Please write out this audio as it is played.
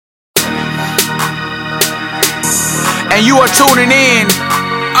And you are tuning in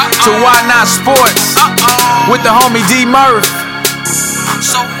to Why Not Sports with the homie D Murph.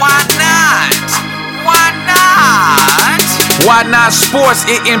 So why not? Why not? Why Not Sports?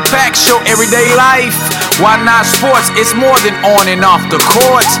 It impacts your everyday life. Why Not Sports? It's more than on and off the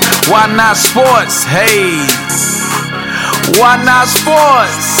court. Why Not Sports? Hey. Why Not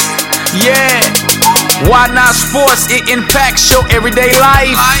Sports? Yeah. Why Not Sports? It impacts your everyday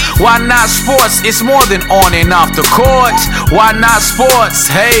life. Why Not Sports? It's more than on and off the court. Why Not Sports?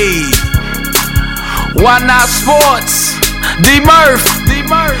 Hey. Why Not Sports? D Murph,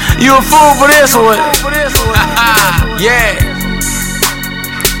 you a fool for this one. Yeah.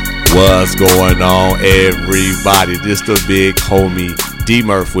 What's going on, everybody? This the big homie D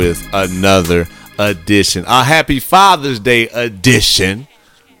Murph with another edition, a happy Father's Day edition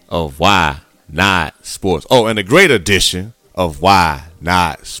of Why Not Sports. Oh, and a great edition of Why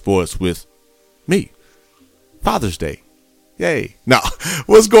Not Sports with me, Father's Day. Yay. Now,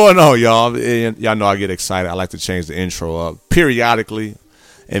 what's going on, y'all? And y'all know I get excited. I like to change the intro up periodically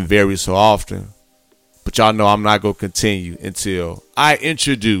and very so often. But y'all know I'm not going to continue until I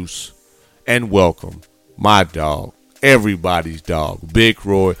introduce and welcome my dog, everybody's dog, Big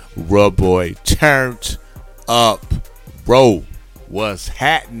Roy, Rub Boy, turned up, bro. What's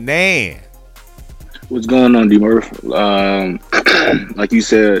happening? What's going on, D Murph? Like you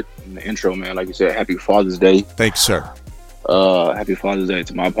said in the intro, man, like you said, happy Father's Day. Thanks, sir. Happy Father's Day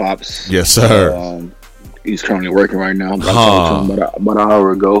to my pops. Yes, sir. He's currently working right now. I talked to him about an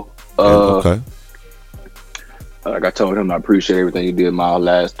hour ago. Okay. Like I told him, I appreciate everything he did in my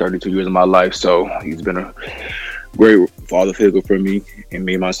last 32 years of my life. So he's been a great father figure for me and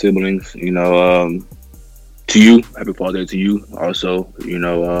me and my siblings. You know, to you, happy Father's Day to you. Also, you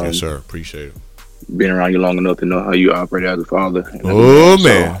know, yes, sir. Appreciate it. Being around you long enough to know how you operate as a father. Oh,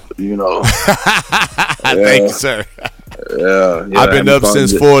 man. So, you know. Thank you, sir. Yeah, I've been up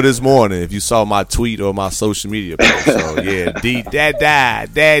since 4 this morning. If you saw my tweet or my social media post, so yeah,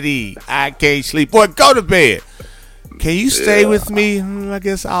 Daddy, I can't sleep. Boy, go to bed. Can you stay with me? I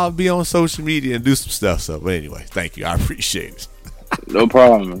guess I'll be on social media and do some stuff. So, but anyway, thank you. I appreciate it. No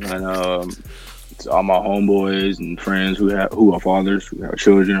problem. And to all my homeboys and friends who are fathers, who have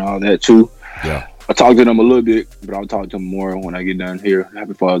children, all that too. Yeah, I talk to them a little bit, but I'll talk to them more when I get done here.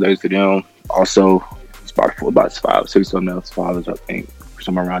 Happy Father's Day to them. Also, it's about 5, 6 of them fathers, I think,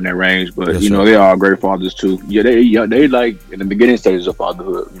 somewhere around that range. But yes, you know, sir. they are great fathers too. Yeah, they like in the beginning stages of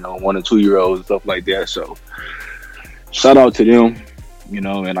fatherhood. You know, 1 and 2 year olds and stuff like that. So, shout out to them. You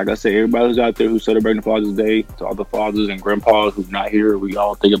know, and like I said, everybody who's out there who's celebrating Father's Day, to all the fathers and grandpas who's not here, we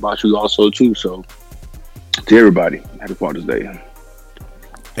all think about you also too. So, to everybody, happy Father's Day.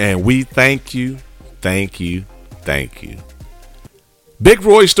 And we thank you. Big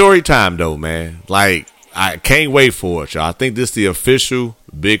Roy story time, though, man. Like, I can't wait for it, y'all. I think this is the official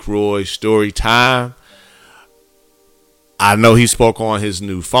Big Roy story time. I know he spoke on his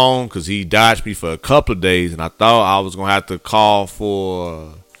new phone because he dodged me for a couple of days, and I thought I was going to have to call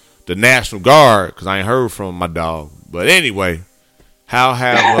for the National Guard because I ain't heard from my dog. But anyway, how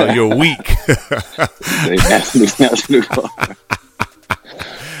have your week? National Guard.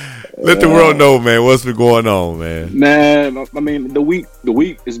 Let the world know, man, what's been going on, man. Man, I mean, the week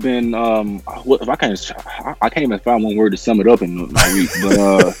has been. If I can't even find one word to sum it up in my week, but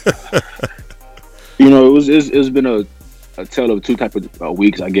you know, it's been a tale of two type of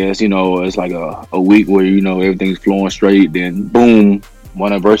weeks, I guess. You know, it's like a week where you know everything's flowing straight, then boom,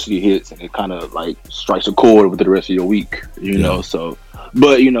 one adversity hits and it kind of like strikes a chord with the rest of your week. You know, so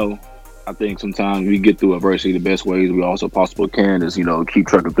but you know. I think sometimes we get through adversity the best ways we also possibly can is, you know, keep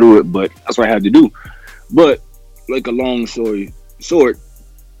trucking through it. But that's what I had to do. But like a long story short,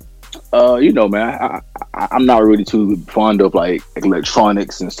 you know, man, I'm not really too fond of like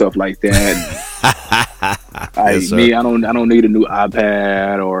electronics and stuff like that. Yes, I don't need a new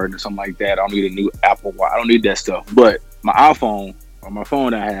iPad or something like that. I don't need a new Apple Watch. I don't need that stuff. But my iPhone or my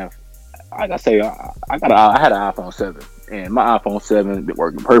phone I have, like I say, I had an iPhone 7. And my iPhone 7 been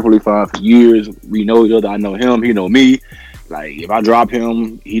working perfectly fine for years. We know each other. I know him. He know me. Like, if I drop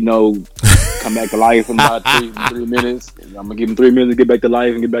him, he know come back to life in about 3 minutes. And I'm going to give him 3 minutes to get back to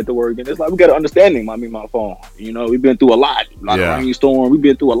life and get back to work. And it's like, we got to understanding, my phone. You know, we've been through a lot. Of rainstorm. We've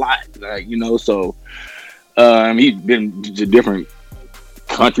been through a lot. Like, you know, so he's been to different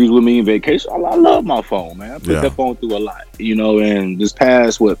countries with me in vacation. I love my phone, man. I put that phone through a lot. You know, and this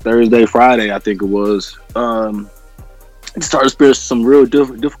past, Thursday, Friday, I think it was, started to experience some real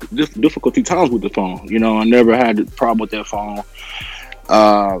difficulty times with the phone. You know, I never had a problem with that phone.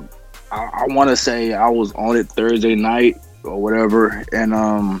 I want to say I was on it Thursday night or whatever, and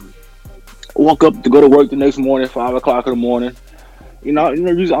woke up to go to work the next morning, 5 o'clock in the morning.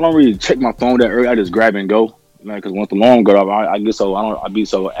 Usually I don't really check my phone that early. I just grab and go. Because once the alarm go up, I get so I be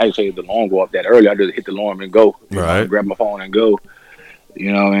so actually if the alarm go up that early, I just hit the alarm and go. Right. Grab my phone and go.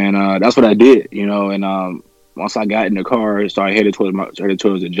 And that's what I did. And once I got in the car and started headed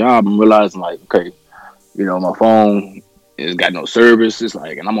towards the job, I'm realizing like, okay, my phone has got no service. It's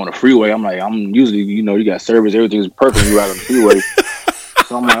like, and I'm on the freeway. I'm like, I'm usually, you got service, everything's perfect when you're out on the freeway.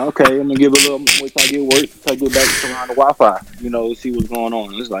 So I'm like, okay, I'm gonna give it a little wait till I get work, till I get back around the Wi-Fi, see what's going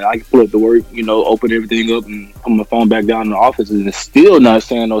on. It's like I can pull up the work, open everything up and put my phone back down in the office, and it's still not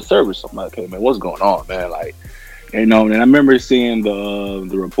saying no service. I'm like, okay, man, what's going on, man? Like, and I remember seeing the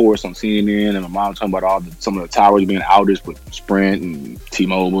reports on CNN, and my mom talking about some of the towers being outage with Sprint and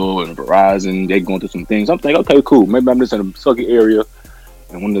T-Mobile and Verizon. They going through some things. I'm thinking, okay, cool. Maybe I'm just in a sucky area,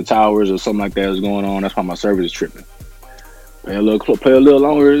 and one of the towers or something like that is going on. That's why my service is tripping. Play a little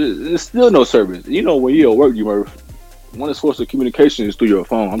longer. There's still no service. When you're at work, one of the sources of communication is through your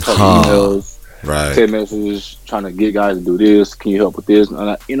phone. I'm talking emails, right, text messages, trying to get guys to do this. Can you help with this?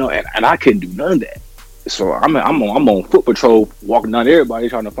 And I couldn't do none of that. So I'm on foot patrol, walking down to everybody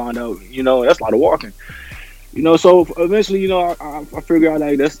trying to find out. That's a lot of walking. So eventually, I figure out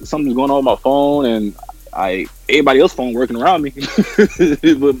like that's something's going on with my phone, and everybody else's phone working around me, but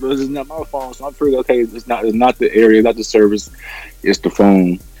it's not my phone. So I figure, okay, it's not the area, not the service, it's the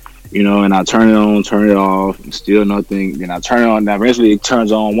phone. And I turn it on, turn it off, and still nothing. Then I turn it on. Now eventually it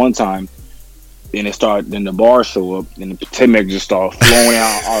turns on one time. Then the bars show up, and the text messages just start flowing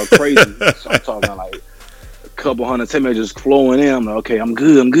out all crazy. So I'm talking like a couple hundred text messages flowing in. I'm like, okay, I'm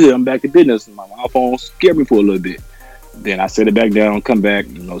good, I'm back to business. And my phone scared me for a little bit. Then I set it back down, come back,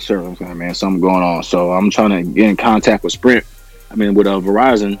 no service. I'm like, man, something going on. So I'm trying to get in contact with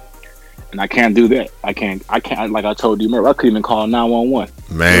Verizon, and I can't do that. I can't. Like I told you, I couldn't even call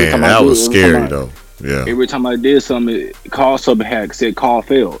 911. Man, that was scary though. Yeah. Every time I did something, said call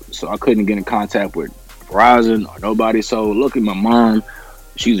failed. So I couldn't get in contact with Verizon or nobody. So look at my mom.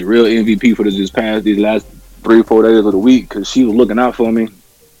 She's a real MVP for these last 3-4 days of the week, because she was looking out for me.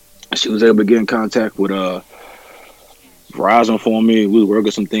 She was able to get in contact with Verizon for me. We were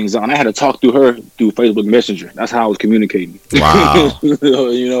working some things out, and I had to talk through her through Facebook Messenger. That's how I was communicating. Wow.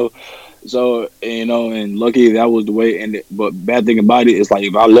 So and lucky that was the way. But bad thing about it is like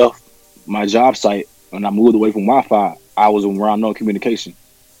if I left my job site and I moved away from Wi-Fi, I was around no communication.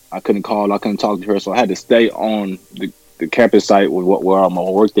 I couldn't call, I couldn't talk to her, so I had to stay on the campus site where I'm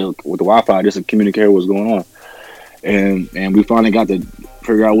gonna work there with the Wi-Fi just to communicate what's going on. And we finally got to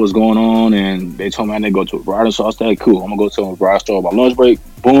figure out what's going on, and they told me I need to go to a Verizon store. I said, cool, I'm gonna go to a Verizon store on my lunch break.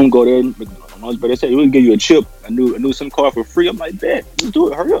 Boom, go there. On lunch break, they said, we'll give you a chip, a new SIM card for free. I'm like, bet, let's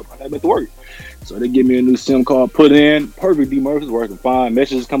do it, hurry up, I gotta make it work. So they give me a new SIM card, put in, perfect. D-Murphy's working fine,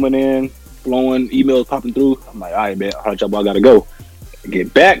 messages coming in, flowing, emails popping through. I'm like, all right, man, all right, y'all, I gotta go.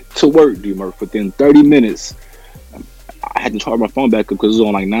 Get back to work, D-Murphy. Within 30 minutes, I had to charge my phone back up because it was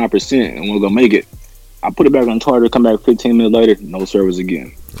on like 9% and we're gonna make it. I put it back on charger, come back 15 minutes later, no service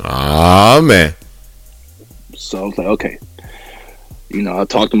again. Oh, man. So I was like, okay. I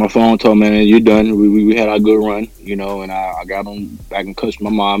talked to my phone, told me, man, you're done. We had our good run, and I got on back in touch with my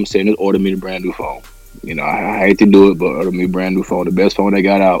mom saying, just order me a brand new phone. I hate to do it, but order me a brand new phone. The best phone they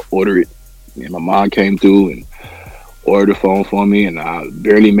got out, order it. And my mom came through and ordered the phone for me, and I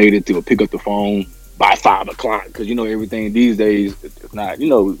barely made it to pick up the phone by 5 o'clock, because everything these days, it's not,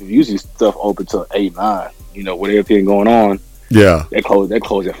 usually stuff open till 8, 9, with everything going on. Yeah, they close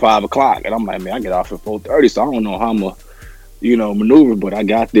at 5 o'clock, and I'm like, man, I get off at 4:30, so I don't know how I'm gonna maneuver, but I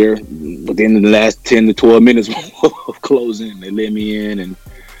got there within the last 10 to 12 minutes of closing. They let me in and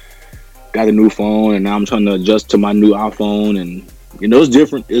got a new phone, and now I'm trying to adjust to my new iPhone, and it's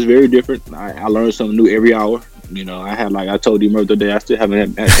different. It's very different. I learn something new every hour. I had, like I told you the other day, I still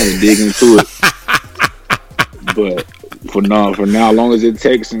haven't had time to dig into it. But for now, as long as it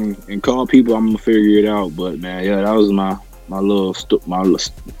takes and call people, I'm gonna figure it out. But man, yeah, that was my little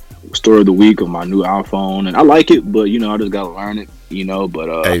story of the week of my new iPhone, and I like it, but I just gotta learn it.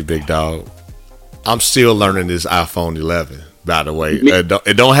 But hey, big dog, I'm still learning this iPhone 11. By the way, it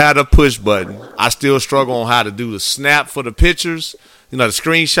don't have the push button. I still struggle on how to do the snap for the pictures. The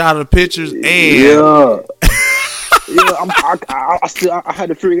screenshot of the pictures, and I had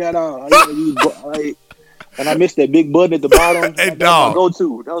to figure that out. And I missed that big button at the bottom. Hey, that dog.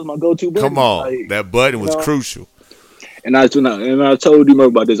 That was my go-to button. Come on. That button was crucial. And I told D-Murphy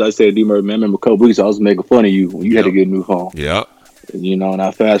about this. I said, D-Murphy, man, I remember a couple weeks I was making fun of you when you had to get a new phone. Yeah. And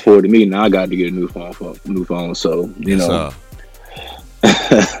I fast forward to me, now I got to get a new phone. So,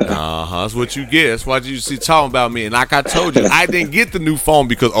 That's what you get. That's why you see talking about me. And like I told you, I didn't get the new phone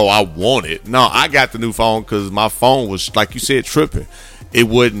because I want it. No, I got the new phone because my phone was, like you said, tripping. It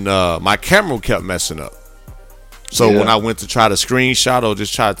wouldn't. My camera kept messing up. So when I went to try to screenshot or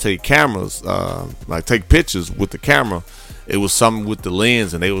just try to take cameras, like take pictures with the camera, it was something with the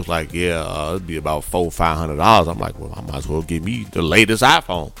lens, and they was like, it'd be about $400-500. I'm like, well, I might as well give me the latest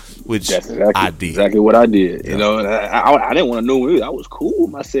iPhone, which that's exactly, I did. Exactly what I did. You know, and I didn't want to know it. I was cool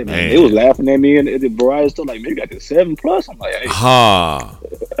with myself. Man. They was laughing at me and the Verizon stuff, like, man, you got the 7 Plus. I'm like, hey.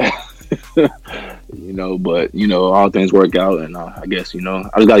 You know, but you know, all things work out, and I guess, you know,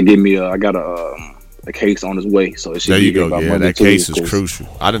 I just gotta give me I got a case on its way, so it should. There you go. Yeah, that case is crucial.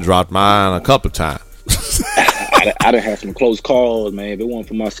 I done dropped mine a couple times. I done had some close calls, man. If it wasn't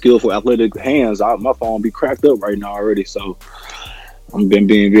for my skillful athletic hands, my phone would be cracked up right now already. So I'm been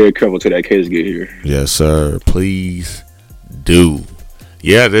being very careful till that case get here. Yes, sir. Please do.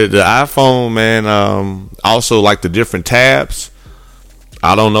 Yeah, the iPhone, man. Also, like the different tabs.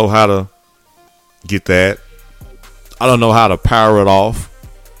 I don't know how to get that. I don't know how to power it off.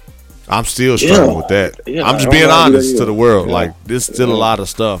 I'm still struggling with that. Yeah, I'm just being honest to the world. Yeah. Like, there's still a lot of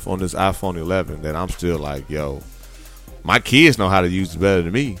stuff on this iPhone 11 that I'm still like, yo, my kids know how to use it better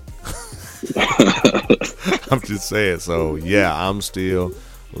than me. I'm just saying. So, yeah, I'm still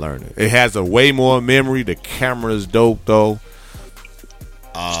learning. It has a way more memory. The camera is dope, though.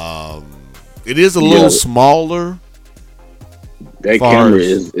 It is a little smaller. That camera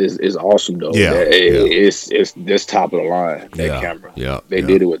is awesome though. Yeah, it's this top of the line. That camera. Yeah, they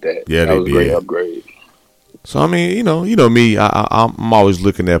did it with that. Yeah, that was a great upgrade. So I mean, you know me. I'm always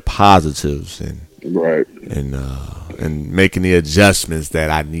looking at positives and and making the adjustments that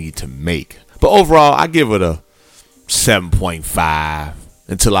I need to make. But overall, I give it a 7.5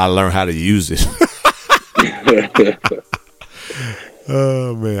 until I learn how to use it.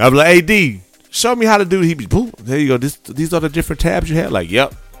 Oh man, I'm like, AD. Show me how to do it. He be, boom, there you go. These are the different tabs you have. Like,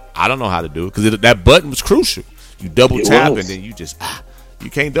 yep, I don't know how to do it because that button was crucial. You double tap and then you just you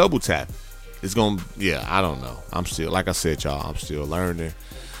can't double tap. It's gonna I don't know. I'm still, like I said, y'all, I'm still learning.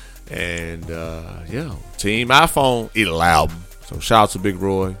 And Team iPhone, eat a loud. So shout out to Big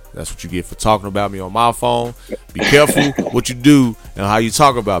Roy. That's what you get for talking about me on my phone. Be careful what you do and how you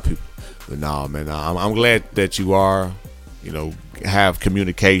talk about people. But no, man, I'm glad that you are, have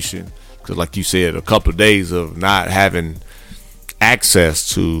communication. Because like you said, a couple of days of not having access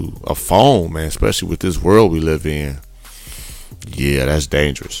to a phone, man, especially with this world we live in, yeah, that's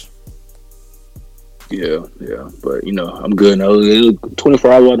dangerous. Yeah. But, I'm good now.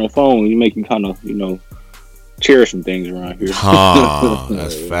 24 hours on the phone, you make me kind of, cherish some things around here.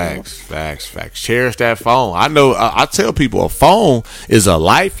 That's facts. Cherish that phone. I know, I tell people a phone is a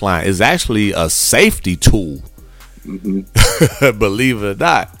lifeline. It's actually a safety tool. Mm-hmm. Believe it or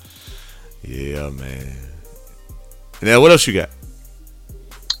not. Yeah, man. Now, what else you got?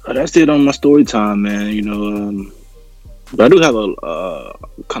 That's it on my story time, man. But I do have a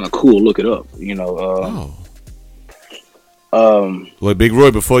kind of cool look it up, Well, Big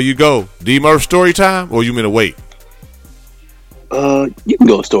Roy, before you go, D-Murph story time, or you mean to wait? You can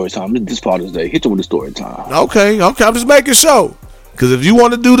go story time. This Father's Day. Hit you with the story time. Okay. I'm just making sure. Because if you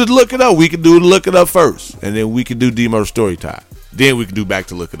want to do the look it up, we can do the look it up first, and then we can do D-Murph story time. Then we can do back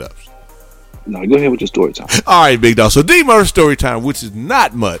to look it ups. No, go ahead with your story time. All right, big dog. So D-Murph story time, which is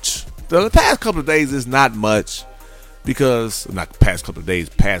not much. The past couple of days is not much because, not the past couple of days,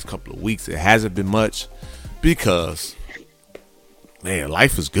 past couple of weeks, it hasn't been much because, man,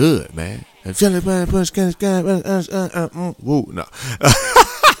 life is good, man. Woo, no.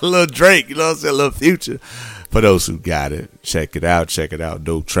 Little Drake, you know what I'm saying? Little Future. For those who got it, check it out.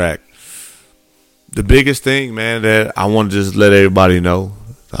 Dope track. The biggest thing, man, that I want to just let everybody know,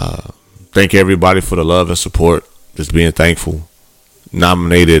 thank everybody for the love and support. Just being thankful.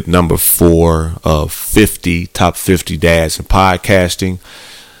 Nominated number 4 of 50 top 50 dads in podcasting.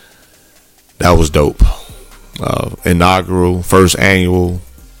 That was dope. Inaugural, first annual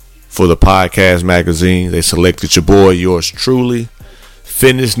for the podcast magazine. They selected your boy, yours truly.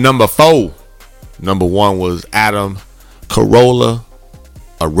 Finished number 4. Number 1 was Adam Carolla,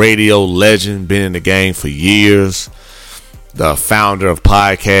 a radio legend, been in the game for years. The founder of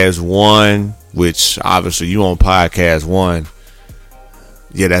Podcast One, which obviously you on Podcast One.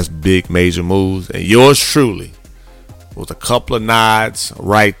 Yeah, that's big, major moves. And yours truly was a couple of nods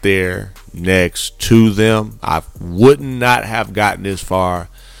right there next to them. I would not have gotten this far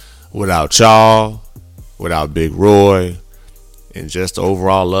without y'all, without Big Roy, and just the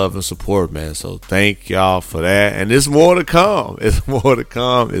overall love and support, man. So thank y'all for that. And there's more to come. It's more to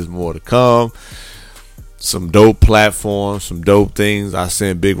come. some dope platforms, some dope things. I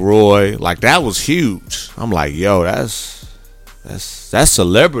sent Big Roy. Like, that was huge. I'm like, yo, that's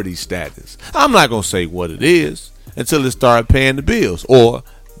celebrity status. I'm not gonna say what it is until it started paying the bills, or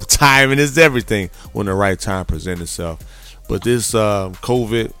timing is everything when the right time presents itself. But this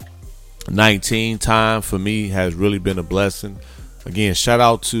COVID-19 time for me has really been a blessing. Again, shout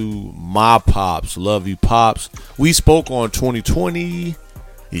out to my pops. Love you, pops. We spoke on 2020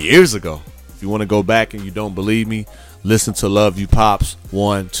 years ago. If you want to go back and you don't believe me, listen to Love You Pops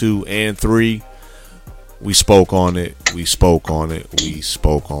 1, 2, and 3. We spoke on it. We spoke on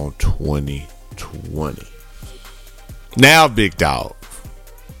 2020. Now, Big Dog,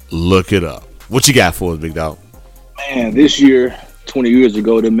 look it up. What you got for us, Big Dog? Man, this year, 20 years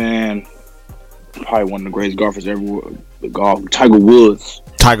ago, the man, probably one of the greatest golfers ever, the golf, Tiger Woods.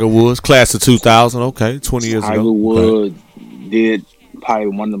 Tiger Woods, class of 2000. Okay, 20 years ago. Tiger Woods did probably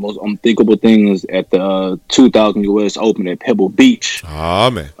one of the most unthinkable things at the 2000 U.S. Open at Pebble Beach. Oh,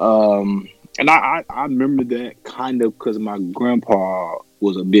 man. And I remember that kind of because my grandpa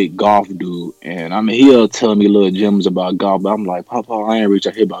was a big golf dude. And I mean, he'll tell me little gems about golf, but I'm like, Papa, I ain't reach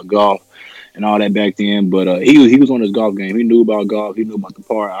out here about golf and all that back then. But he was on his golf game. He knew about golf. He knew about the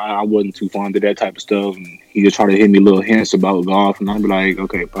par. I wasn't too fond of that type of stuff. And he just tried to hit me little hints about golf. And I'd be like,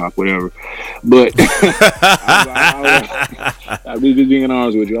 okay, Pop, whatever. But I'll be being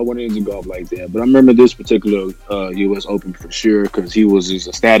honest with you. I wasn't into golf like that. But I remember this particular U.S. Open for sure because he was just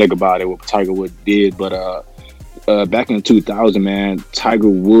ecstatic about it, what Tiger Woods did. But back in 2000, man, Tiger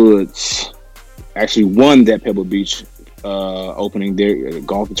Woods actually won that Pebble Beach opening there,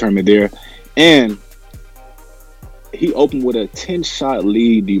 golf tournament there. And he opened with a 10-shot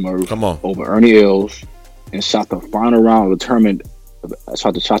lead, D-Murph, over Ernie Els, and shot the final round of the tournament.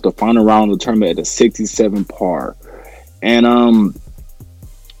 Shot the final round of the tournament at a 67 par. And on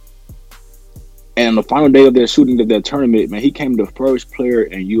the final day of their shooting of that tournament, man, he came the first player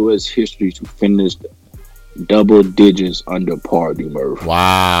in U.S. history to finish double digits under par, D-Murph.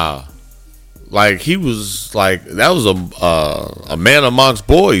 Wow. Like, he was like, that was a man amongst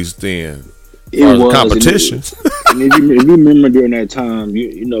boys then. It was competition. And if you remember during that time,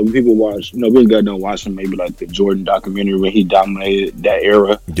 you know, people watch, we got done watching maybe like the Jordan documentary when he dominated that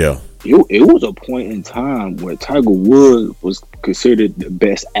era. Yeah. It was a point in time where Tiger Woods was considered the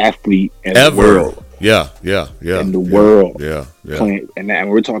best athlete in the world. Yeah. In the world. Yeah. Playing, and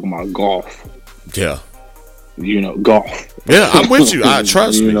we're talking about golf. Yeah. Golf. Yeah, I'm with you. I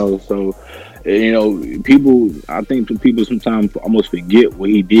trust me. So, people, I think people sometimes almost forget what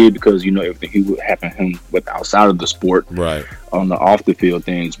he did because, everything he would happen to him with outside of the sport. Right. On the off the field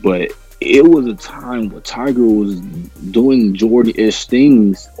things. But it was a time where Tiger was doing Jordan-ish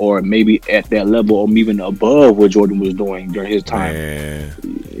things, or maybe at that level, or even above what Jordan was doing during his time.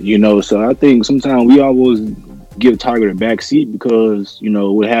 Man. So I think sometimes we always give Tiger the back seat because,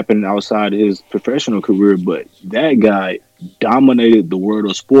 what happened outside his professional career, but that guy dominated the world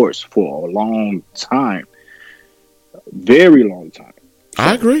of sports for a long time. Very long time.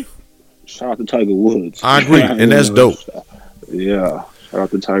 I agree. Shout out to Tiger Woods. I agree, and that's dope. Yeah. Shout out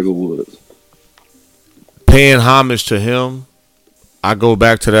to Tiger Woods. Paying homage to him, I go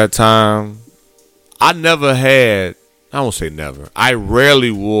back to that time. I won't say never. I rarely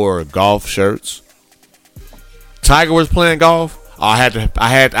wore golf shirts. Tiger was playing golf. I had to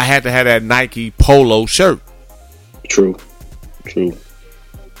have that Nike polo shirt. True.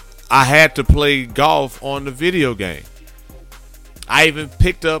 I had to play golf on the video game. I even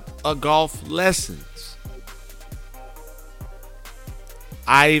picked up a golf lessons.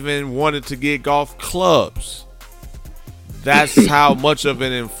 I even wanted to get golf clubs. That's how much of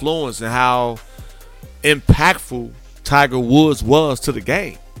an influence and how impactful Tiger Woods was to the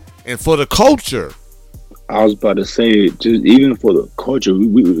game and for the culture. I was about to say, just even for the culture,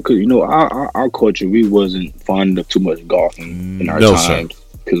 because our culture, we wasn't fond of too much golfing in our times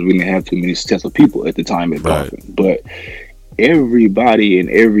because we didn't have too many successful people at the time in golfing. But everybody in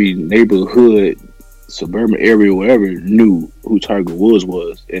every neighborhood, suburban area, wherever, knew who Tiger Woods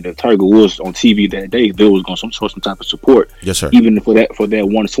was, and if Tiger Woods on TV that day, there was going to show some type of support. Yes, sir. Even for that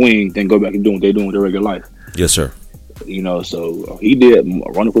one swing, then go back and do what they're doing with their regular life. Yes, sir. So he did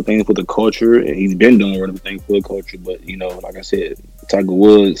wonderful things for the culture, and he's been doing wonderful things for the culture. But like I said, Tiger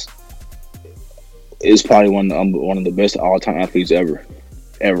Woods is probably one of the best all-time athletes ever.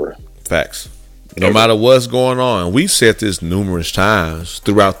 Facts. No matter what's going on, we've said this numerous times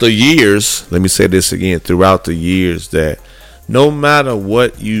throughout the years. Let me say this again: throughout the years, that no matter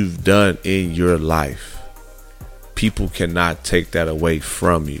what you've done in your life, people cannot take that away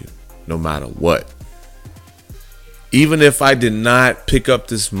from you. No matter what. Even if I did not pick up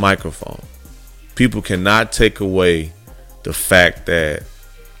this microphone, people cannot take away the fact that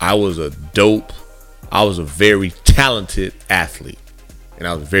I was a very talented athlete, and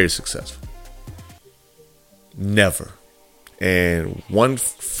I was very successful. Never. And one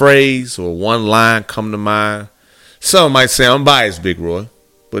phrase or one line come to mind. Some might say I'm biased, Big Roy,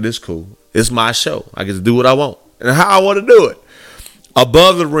 but it's cool. It's my show. I get to do what I want and how I want to do it.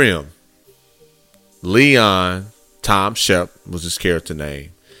 Above the Rim, Leon Tom Shep was his character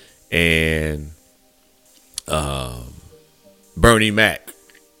name, and Bernie Mac.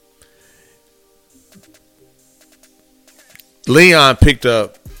 Leon picked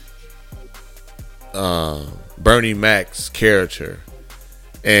up Bernie Mac's character,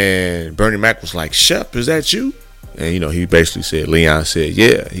 and Bernie Mac was like, "Shep, is that you?" And he basically said, Leon said,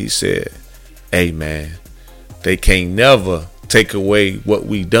 "Yeah." He said, "Hey man, they can't never take away what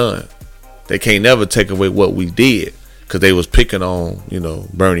we done. They can't never take away what we did," because they was picking on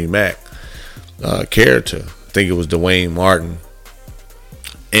Bernie Mac character. I think it was Dwayne Martin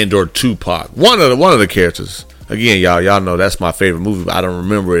and or Tupac. One of the characters. Again, y'all know that's my favorite movie, but I don't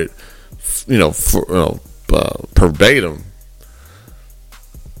remember it, verbatim.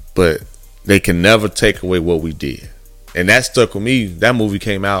 But they can never take away what we did, and that stuck with me. That movie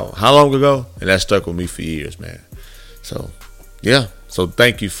came out how long ago, and that stuck with me for years, man. So, yeah. So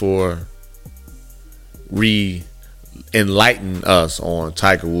thank you for enlightening us on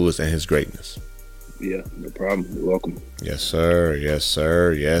Tiger Woods and his greatness. Yeah, no problem. You're welcome. Yes, sir. Yes,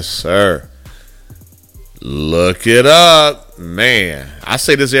 sir. Yes, sir. Look it up, man. I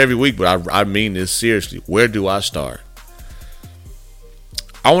say this every week, but I mean this seriously. Where do I start?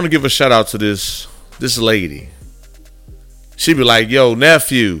 I want to give a shout out to this lady. She be like, "Yo,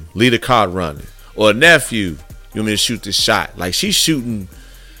 nephew, leave the car running," or "Nephew, you want me to shoot this shot?" Like she's shooting.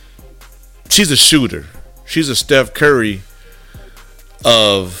 She's a shooter. She's a Steph Curry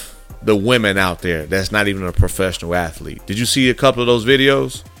of the women out there. That's not even a professional athlete. Did you see a couple of those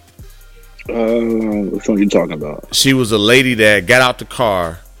videos? Which one are you talking about? She was a lady that got out the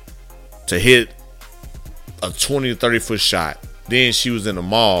car to hit a 20 to 30 foot shot. Then she was in the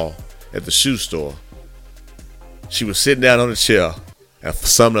mall at the shoe store. She was sitting down on the chair. And for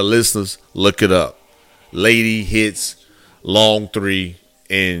some of the listeners, look it up. Lady hits long three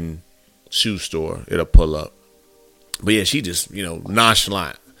in shoe store. It'll pull up. But yeah, she just,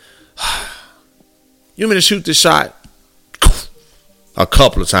 nonchalant. You want me to shoot this shot? A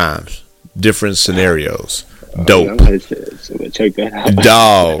couple of times. Different scenarios. Dope. Check that out.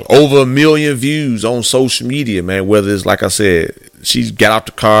 Dog. Over 1 million views on social media, man. Whether it's, like I said, she got out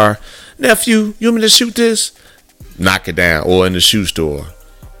the car. "Nephew, you want me to shoot this?" Knock it down. Or in the shoe store,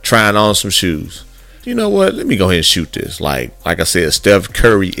 trying on some shoes. You know what? Let me go ahead and shoot this. Like I said, Steph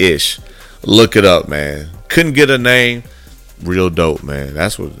Curry-ish. Look it up, man. Couldn't get a name. Real dope, man.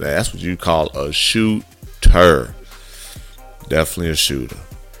 That's what you call a shooter. Definitely a shooter.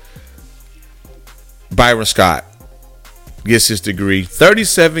 Byron Scott gets his degree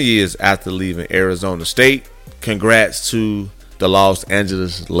 37 years after leaving Arizona State. Congrats to the Los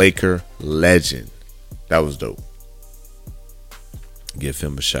Angeles Laker legend. That was dope. Give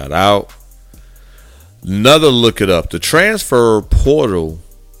him a shout out. Another look it up. The transfer portal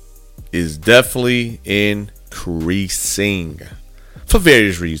is definitely increasing for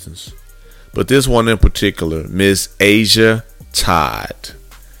various reasons. But this one in particular, Miss Asia Todd.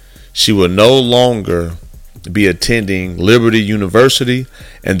 She will no longer be attending Liberty University,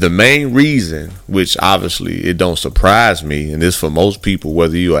 and the main reason, which obviously it don't surprise me, and this for most people,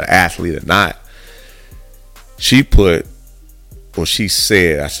 whether you're an athlete or not, she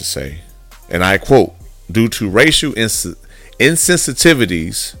said, I should say, and I quote, "Due to racial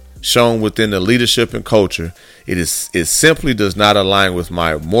insensitivities shown within the leadership and culture, it simply does not align with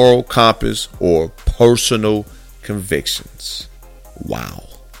my moral compass or personal convictions." Wow.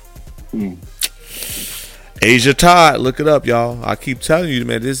 Asia Todd, look it up, y'all. I keep telling you,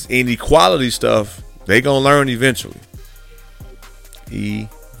 man, this inequality stuff, they gonna learn eventually.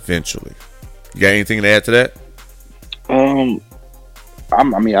 Eventually. You got anything to add to that? I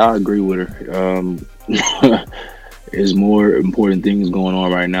agree with her. There's more important things going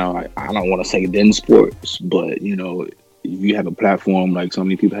on right now. I don't want to say than sports, but if you have a platform, like so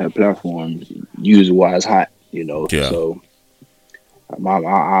many people have platforms, use it while it's hot. Yeah. So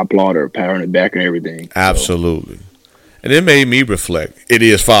I applaud her, powering it back and everything. Absolutely. So. And it made me reflect. It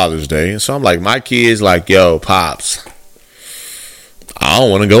is Father's Day. And so I'm like, my kids like, "Yo, Pops, I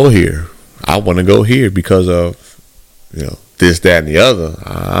don't want to go here. I want to go here because of, this, that, and the other."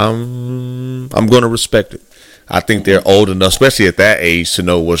 I'm going to respect it. I think they're old enough, especially at that age, to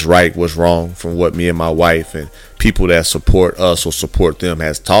know what's right, what's wrong from what me and my wife and people that support us or support them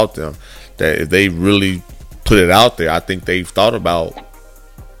has taught them. that if they really put it out there, I think they've thought about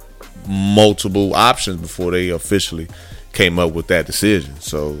multiple options before they officially came up with that decision.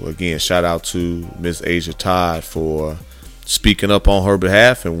 So again, shout out to Miss Asia Todd for speaking up on her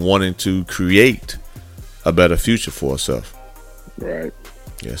behalf and wanting to create a better future for herself. Right.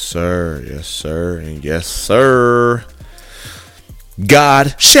 Yes, sir. Yes, sir. And yes, sir.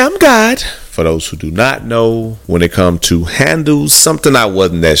 God, Sham God. For those who do not know, when it comes to handles, something I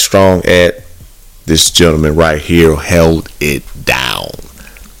wasn't that strong at, this gentleman right here held it down.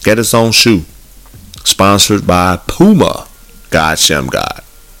 Get his own shoe. Sponsored by Puma. God, Sham God.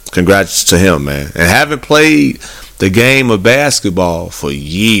 Congrats to him, man. And having played the game of basketball for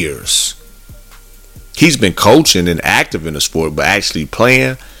years, he's been coaching and active in the sport, but actually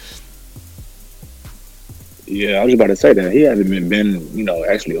playing. Yeah, I was about to say that he hasn't been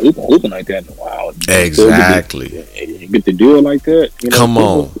actually hooping like that in a while. Exactly. Get the deal like that. Come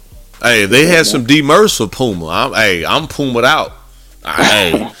on. Hey, they had some demers for Puma. I'm Puma'd out.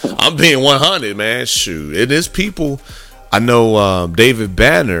 Hey, I'm being 100, man. Shoot. It is people. I know David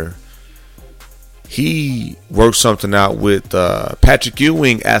Banner, he worked something out with Patrick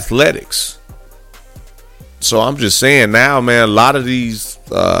Ewing Athletics. So I'm just saying now, man, a lot of these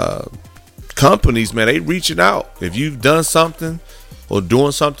companies, man, they reaching out. If you've done something or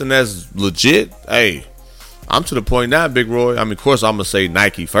doing something that's legit, hey, I'm to the point now, Big Roy. I mean, of course, I'm going to say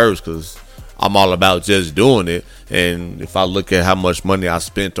Nike first because I'm all about just doing it. And if I look at how much money I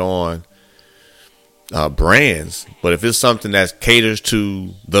spent on brands, but if it's something that caters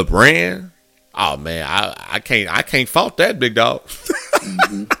to the brand, oh man, I can't fault that, big dog.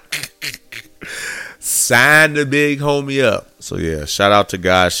 Mm-hmm. Sign the big homie up. So yeah, shout out to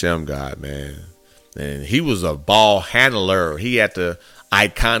God Shem God, man. And he was a ball handler. He had the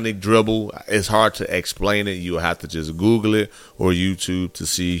iconic dribble. It's hard to explain it. You'll have to just Google it or YouTube to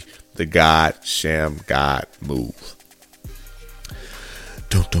see the God Shem God move.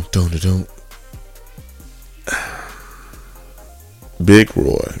 Don't. Big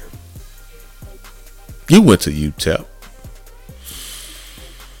Roy, you went to UTEP.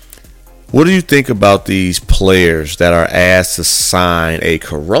 What do you think about these players that are asked to sign a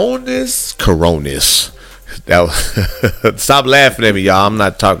Coronis? Stop laughing at me, y'all. I'm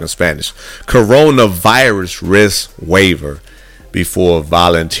not talking Spanish. Coronavirus risk waiver before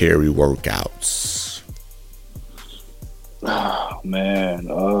voluntary workouts. Oh, man.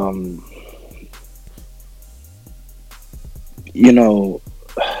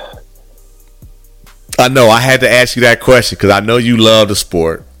 I know I had to ask you that question because I know you love the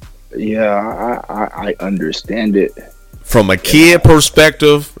sport. Yeah, I understand it from a kid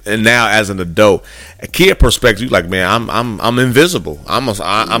perspective, and now as an adult. A kid perspective, you like, man, I'm invisible. I'm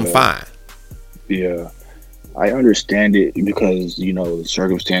fine. Yeah, I understand it because the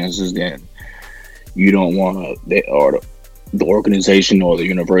circumstances. Then you don't want to, or the organization or the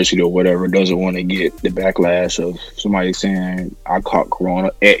university or whatever doesn't want to get the backlash of somebody saying I caught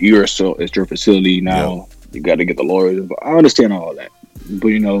corona at your facility. Now you got to get the lawyers. But I understand all that.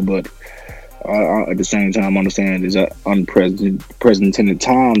 But I, at the same time, understand is that unprecedented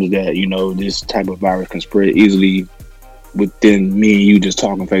times that this type of virus can spread easily within me and you just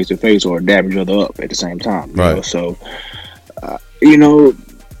talking face to face or dab each other up at the same time. Right. So,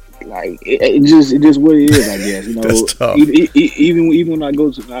 like it just what it is, I guess. That's tough. Even when I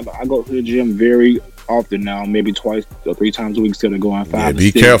go to the gym very often now, maybe 2 or 3 times a week instead of going 5. Yeah,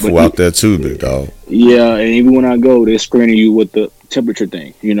 be careful out there too, big dog. Yeah, and even when I go, they're screening you with the temperature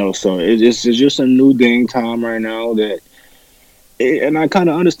thing, so it's just a new thing time right now and I kind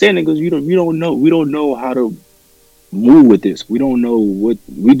of understand it because we don't know how to move with this. We don't know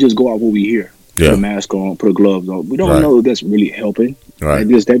we just go out what we hear. Yeah. Put a mask on, put gloves on. We don't know if that's really helping. Right.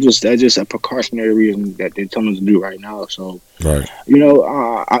 That's just a precautionary reason that they're telling us to do right now. So, right.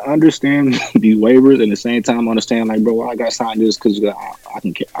 I understand the waivers, and at the same time, I understand like, bro, I got to sign this because I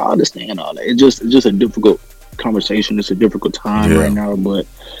understand all that. It's just a difficult conversation. It's a difficult time right now, but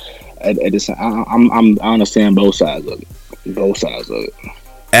at the same, I understand both sides of it.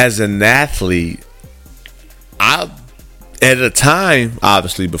 As an athlete, at a time,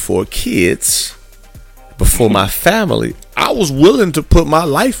 obviously, before kids, before my family, I was willing to put my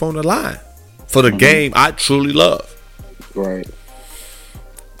life on the line for the game I truly love. Right.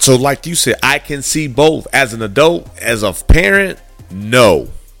 So, like you said, I can see both. As an adult, as a parent, no.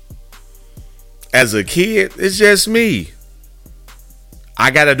 As a kid, it's just me. I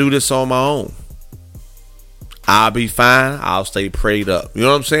got to do this on my own. I'll be fine. I'll stay prayed up. You know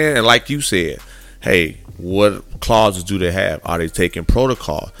what I'm saying? And like you said, hey, what clauses do they have? Are they taking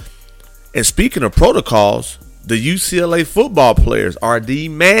protocol? And speaking of protocols, the UCLA football players are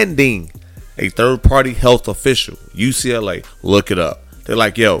demanding a third-party health official, UCLA, look it up. They're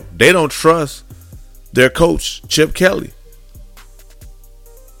like, yo, they don't trust their coach, Chip Kelly.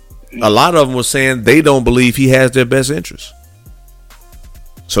 A lot of them were saying they don't believe he has their best interest.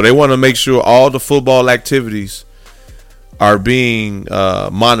 So they want to make sure all the football activities are being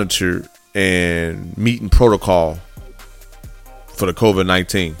monitored and meeting protocol for the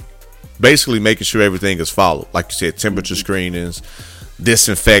COVID-19. Basically making sure everything is followed. Like you said, temperature screenings,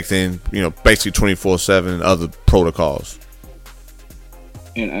 disinfecting, basically 24/7 and other protocols.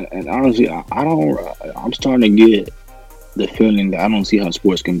 And honestly, I'm starting to get the feeling that I don't see how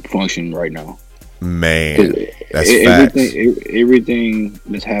sports can function right now. Man, that's facts. Everything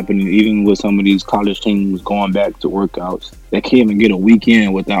that's happening, even with some of these college teams going back to workouts, they can't even get a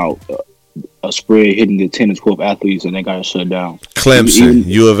weekend without a spread hitting the 10 to 12 athletes, and they got to shut down. Clemson,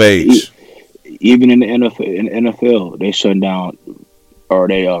 U of H. Even in the NFL, they shut down, or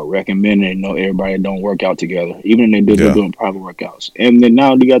they recommending everybody don't work out together. Even if they're doing private workouts, and then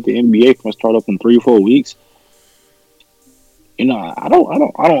now they got the NBA going to start up in 3-4 weeks. I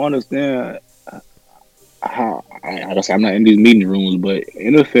don't understand how. I'm not in these meeting rooms, but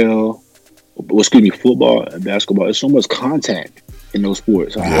NFL, football and basketball, there's so much contact in those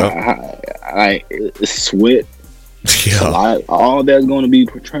sports. Sweat. Yeah. All that's going to be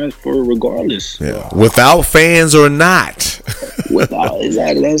transferred regardless. Yeah. Without fans or not.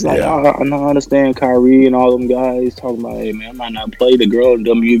 Exactly. That's like, I don't understand Kyrie and all them guys talking about, hey, man, I might not play the girl in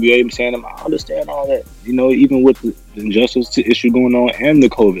WNBA. I'm saying, I understand all that. Even with the injustice issue going on and the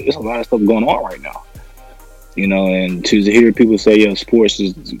COVID, there's a lot of stuff going on right now. And to hear people say, sports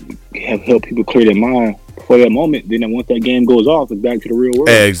have helped people clear their mind for that moment, then once that game goes off, it's back to the real world.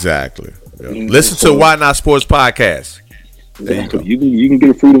 Exactly. Listen to Why Not Sports podcast. Exactly. You can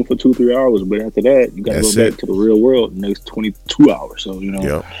get freedom for 2-3 hours, but after that, you got to go back to the real world the next 22 hours. So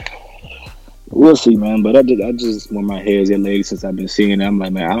we'll see, man. But I just when my hair's that lady since I've been seeing it, I'm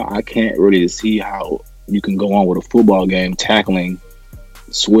like, man, I can't really see how you can go on with a football game, tackling,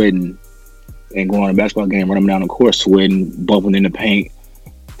 sweating, and go on a basketball game, running down the court, sweating, bumping in the paint,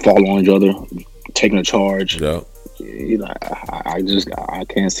 falling on each other, taking a charge. Yeah. I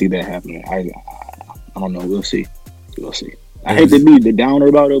can't see that happening. I don't know. We'll see. I hate to be the downer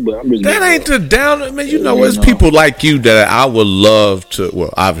about it, but I'm just. That ain't the downer, man. It's people like you that I would love to.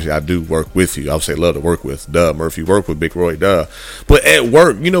 Well, obviously, I do work with you. I would say love to work with. Duh, Murphy, work with Big Roy. Duh. But at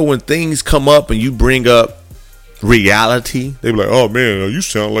work, when things come up and you bring up reality, they be like, "Oh man, you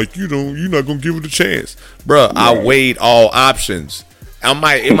sound like you're not gonna give it a chance, bruh." Yeah. I weighed all options.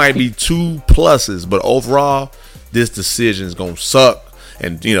 It might be 2 pluses, but overall, this decision is gonna suck.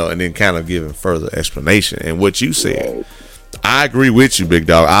 And then kind of giving further explanation. And what you said, I agree with you, big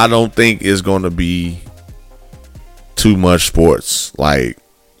dog. I don't think it's going to be too much sports like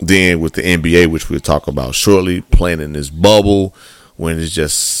then with the NBA, which we'll talk about shortly, playing in this bubble when it's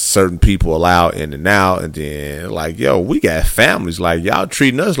just certain people allowed in and out. And then we got families. Like, y'all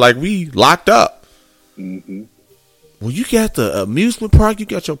treating us like we locked up. Mm-hmm. Well, you got the amusement park, you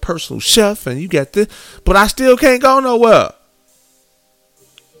got your personal chef, and you got this, but I still can't go nowhere.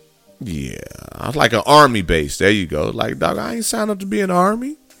 Yeah, I was like an army base. There you go. Like, dog, I ain't signed up to be in the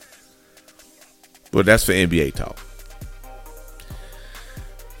army. But that's for NBA talk.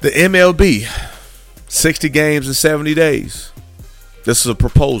 The MLB, 60 games in 70 days. This is a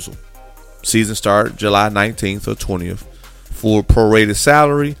proposal. Season start July 19th or 20th. Full prorated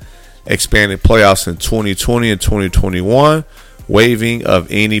salary. Expanded playoffs in 2020 and 2021. Waiving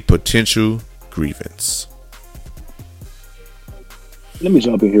of any potential grievance. Let me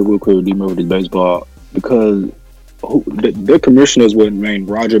jump in here real quick with D-Murphy with baseball, because their commissioners were named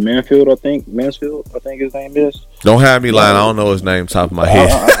Roger Mansfield, I think his name is. Don't have me lying. I don't know his name top of my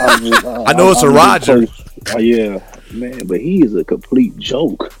head. I know it's a Roger. Yeah, man, but he is a complete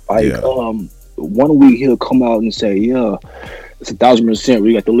joke. 1 week he'll come out and say, yeah, it's 1,000%.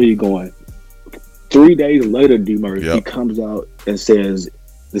 We got the league going. 3 days later, D-Murphy, he comes out and says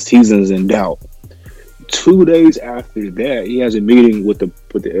the season's in doubt. 2 days after that, he has a meeting with the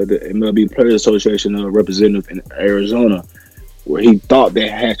MLB Players Association representative in Arizona, where he thought they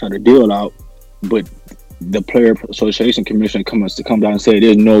hashed out a deal out, but the Player Association Commission comes to come down and say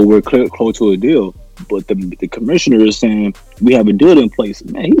there's nowhere close to a deal. But the commissioner is saying we have a deal in place.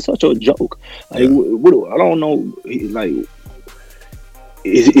 Man, he's such a joke. Like, I don't know.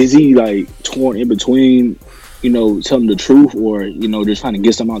 Is he torn in between? Telling the truth, or just trying to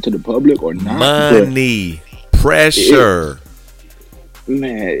get something out to the public, or not. Money, pressure,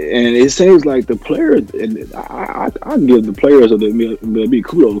 man, and it seems like the players, and I give the players of the MLB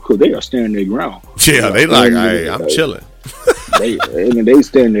kudos because they are standing their ground. Yeah, they hey, I'm chilling. They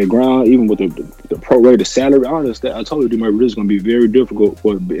stand their ground even with the prorated salary. I understand. I told you, this is going to be very difficult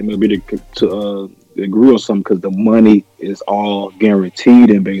for MLB to agree on something because the money is all guaranteed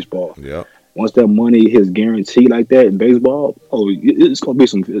in baseball. Yeah. Once that money is guaranteed like that in baseball, it's gonna be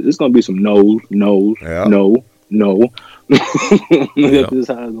some no. That's just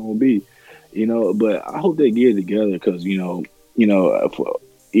how it's gonna be, But I hope they get it together because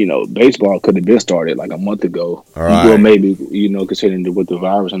baseball could have been started like a month ago. All right. Well, maybe considering with the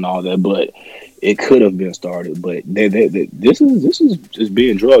virus and all that, but it could have been started. But this is just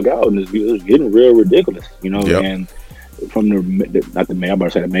being drug out and it's getting real ridiculous, Yep. And from the mayor, I'm about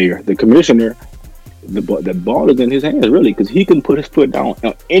to say the mayor, the commissioner, the ball is in his hands really because he can put his foot down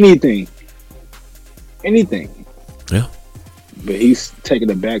on anything. Yeah. But he's taking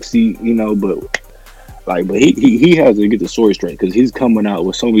the back seat, But he has to get the story straight because he's coming out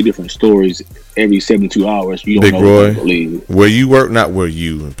with so many different stories every 72 hours. You don't Big know Roy, what to believe. where you work, not where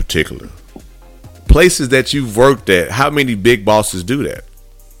you in particular. Places that you've worked at, how many big bosses do that?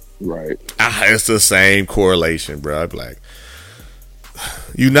 Right. It's the same correlation, bro. Like,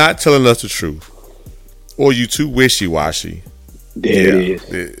 you're not telling us the truth, or you too wishy-washy. There it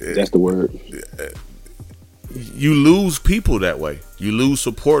is. That's the word. You lose people that way. You lose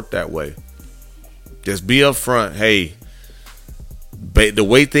support that way. Just be upfront. Hey, the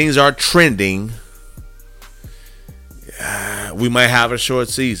way things are trending, we might have a short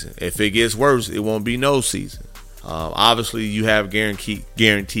season. If it gets worse, it won't be no season. Obviously, you have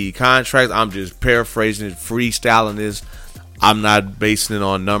guaranteed contracts. I'm just paraphrasing it, freestyling this. I'm not basing it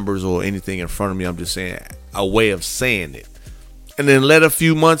on numbers or anything in front of me. I'm just saying a way of saying it. And then let a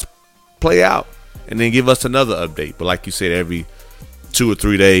few months play out and then give us another update. But like you said, every 2 or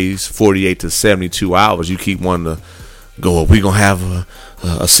 3 days, 48 to 72 hours, you keep wanting to go, we're going to have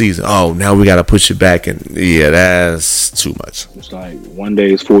a season. Oh, now we got to push it back. And yeah, that's too much. It's like one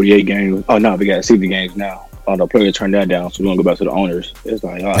day is 48 games. Oh, no, we got 60 games now. Oh, the player turned that down, so we're going to go back to the owners. It's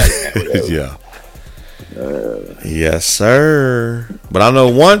like, all right, man, whatever. Yeah. Yes, sir. But I know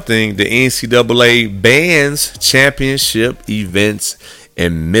one thing: the NCAA bans championship events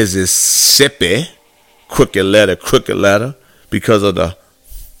in Mississippi. Crooked letter, because of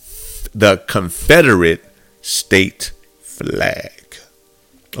the Confederate state flag.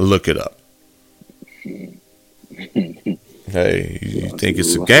 Look it up. Hey, you think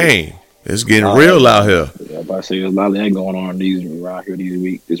it's a game? It's getting real out here. Yeah, I'm about to say there's a lot of that going on around here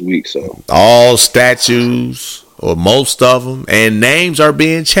this week. So all statues, or most of them, and names are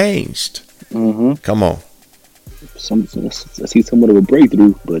being changed. Mm-hmm. Come on. I see somewhat of a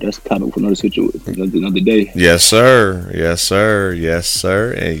breakthrough, but that's a topic for another situation, another day. Yes, sir. Yes, sir. Yes,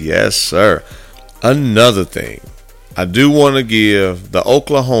 sir. And yes, sir. Another thing, I do want to give the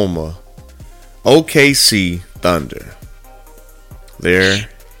Oklahoma OKC Thunder their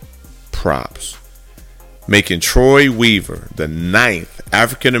props, making Troy Weaver the 9th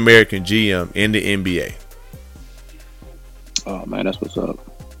African American GM in the NBA. Oh man, that's what's up.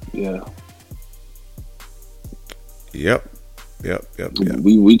 Yeah. Yep.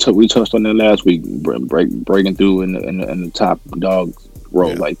 We touched on that last week, breaking through in the top dog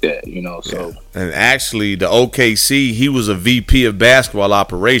role like that, So and actually, the OKC, he was a VP of basketball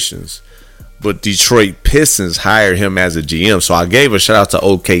operations, but Detroit Pistons hired him as a GM. So I gave a shout out to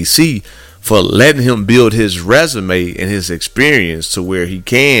OKC for letting him build his resume and his experience to where he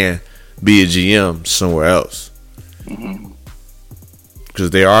can be a GM somewhere else. Because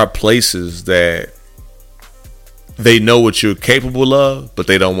there are places that they know what you're capable of, but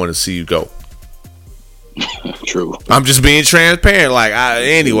they don't want to see you go. True. I'm just being transparent.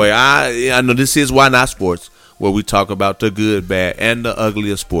 I know this is Why Not Sports, where we talk about the good, bad, and the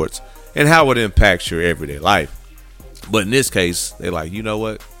ugly of sports and how it impacts your everyday life. But in this case, they're like, you know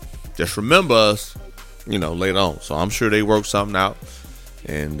what? Just remember us, later on. So I'm sure they worked something out.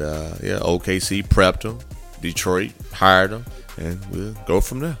 And, OKC prepped them. Detroit hired them. And we'll go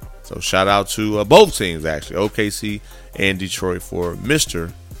from there. So shout out to both teams, actually, OKC and Detroit, for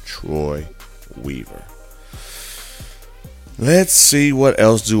Mr. Troy Weaver. Let's see, what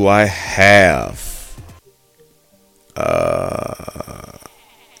else do I have?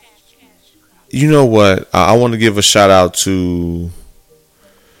 You know what? I want to give a shout out to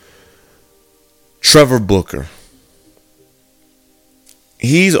Trevor Booker.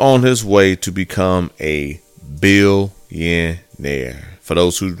 He's on his way to become a billionaire. For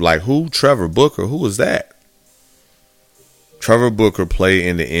those who like, who? Trevor Booker? Who is that? Trevor Booker played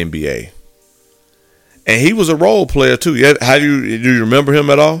in the NBA. And he was a role player too. Yeah, do you remember him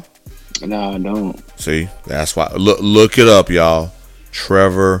at all? No, I don't. See, that's why. Look it up, y'all.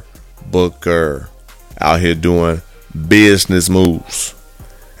 Trevor Booker out here doing business moves.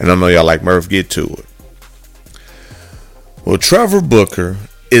 And I know y'all like Murph, get to it. Well, Trevor Booker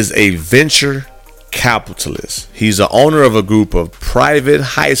is a venture capitalist. He's the owner of a group of private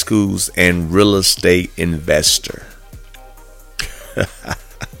high schools and real estate investor.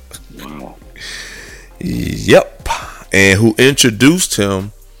 Wow. Yep. And who introduced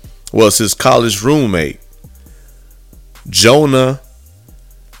him was his college roommate, Jonah.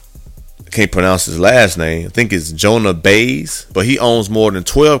 I can't pronounce his last name. I think it's Jonah Bays, but he owns more than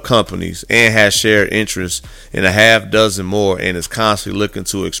 12 companies and has shared interest in a half dozen more and is constantly looking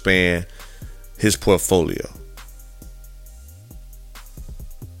to expand his portfolio.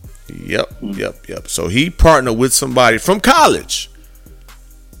 Yep. So he partnered with somebody from college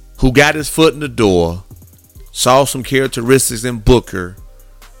who got his foot in the door, saw some characteristics in Booker,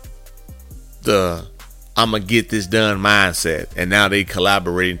 the I'm going to get this done mindset, and now they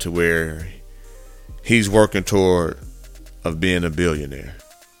collaborating to where he's working toward of being a billionaire.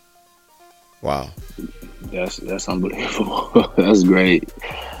 Wow. That's unbelievable. That's great.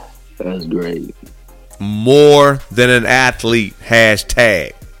 That's great. More than an athlete,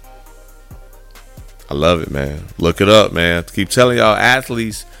 hashtag. I love it, man. Look it up, man. Keep telling y'all,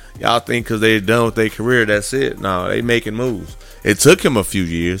 athletes, y'all think because they're done with their career, that's it. No, they making moves. It took him a few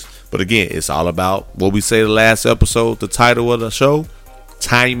years, but again, it's all about what we say the last episode, the title of the show.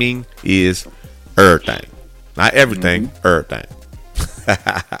 Timing is everything. Not everything, everything.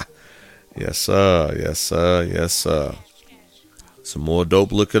 Yes, sir. Yes, sir. Yes, sir. Some more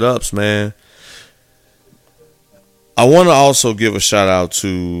dope look it ups, man. I want to also give a shout out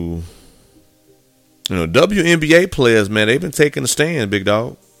to WNBA players, man. They've been taking a stand, big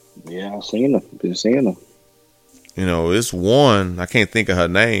dog. Yeah, I've seen them. Been seeing them. It's one, I can't think of her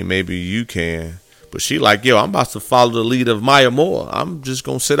name. Maybe you can. But she like, yo, I'm about to follow the lead of Maya Moore. I'm just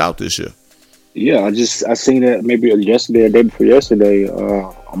going to sit out this year. Yeah, I seen that maybe yesterday or day before yesterday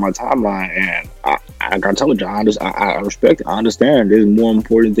on my timeline. And I told you, I respect it. I understand there's more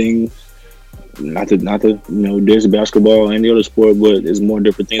important things. Not to there's basketball and the other sport, but there's more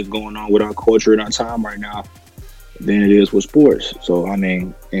different things going on with our culture and our time right now than it is with sports. So, I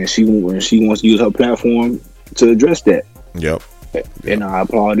mean, and she wants to use her platform to address that. Yep. And I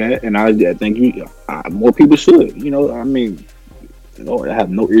applaud that, and I think more people should. I mean, I have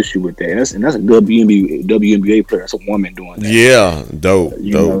no issue with that. That's a WNBA player. That's a woman doing that. Yeah, dope.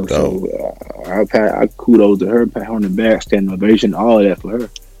 So I kudos to her, pat her on the back, standing ovation, all of that for her.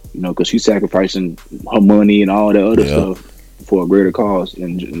 Because she's sacrificing her money and all that other stuff for a greater cause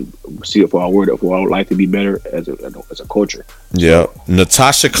and see it for our life to be better as a culture. Yeah,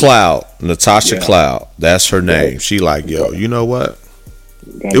 Natasha Cloud. Cloud. That's her name. She like, yo, you know what?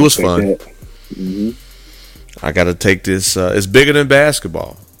 It was fun. Mm-hmm. I got to take this. It's bigger than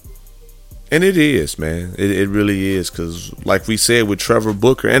basketball. And it is, man. It really is. Because like we said with Trevor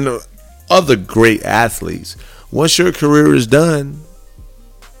Booker and the other great athletes, once your career is done,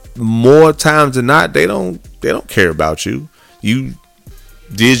 more times than not, they don't care about you. You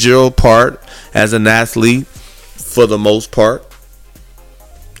did your part as an athlete for the most part.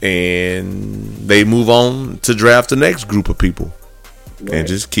 And they move on to draft the next group of people. Right. And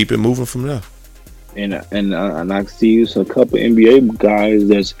just keep it moving from there. And I see a couple NBA guys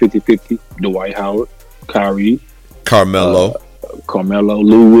that's 50-50. Dwight Howard, Kyrie, Carmelo,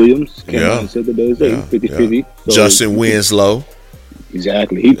 Lou Williams. Said that they say 50-50. So Justin Winslow.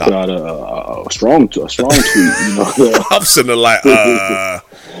 Exactly. He put out a strong tweet. I'm sitting there like, yeah.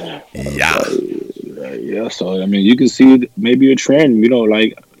 So I mean, you can see maybe a trend.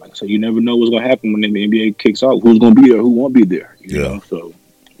 Like so, you never know what's gonna happen when the NBA kicks off. Who's gonna be there? Who won't be there? You know. So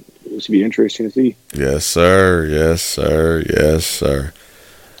it should be interesting to see. Yes, sir. Yes, sir. Yes, sir.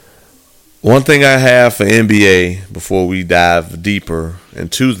 One thing I have for NBA before we dive deeper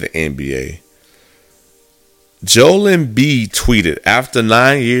into the NBA. Joel Embiid tweeted, after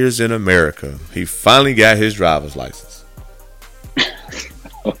 9 years in America, he finally got his driver's license.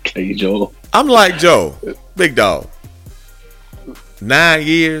 Okay, Joel. I'm like, Joe, big dog. 9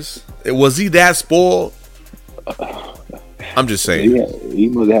 years? Was he that spoiled? I'm just saying. Yeah, he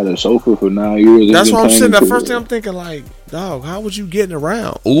must have had a chauffeur for 9 years. That's what I'm saying. The first thing I'm thinking, like, dog, how was you getting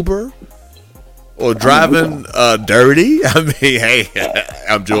around? Uber? Or driving dirty? I mean, hey,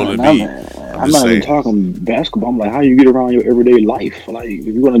 I'm Joel Embiid. I'm not even talking basketball. I'm like, how you get around your everyday life? Like, if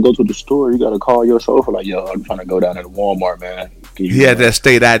you want to go to the store, you got to call your chauffeur. Like, yo, I'm trying to go down to Walmart, man. He had that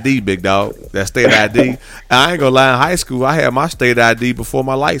state ID, big dog. That state ID. I ain't gonna lie. In high school, I had my state ID before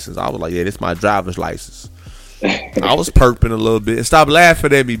my license. I was like, yeah, this is my driver's license. I was perping a little bit. Stop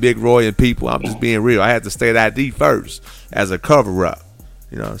laughing at me, Big Roy and people. I'm just being real. I had the state ID first as a cover up.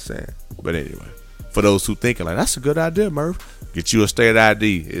 You know what I'm saying? But anyway, For those who thinking like that's a good idea, Murph, get you a state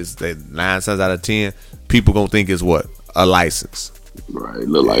ID. Is that 9 times out of 10 people gonna think it's what? A license. Right,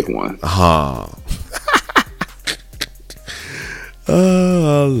 look like one. Oh,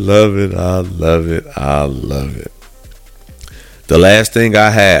 I love it. I love it. I love it. The last thing I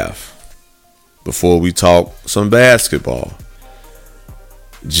have before we talk some basketball.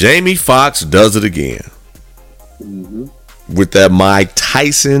 Jamie Foxx does it again. With that Mike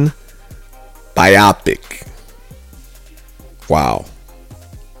Tyson biopic. Wow.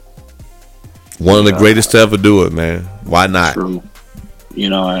 One of the greatest to ever do it, man. Why not? True. You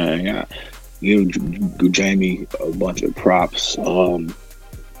know, I give Jamie a bunch of props.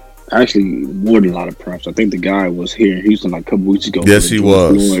 Actually, more than a lot of props. I think the guy was here in Houston like a couple weeks ago. Yes, he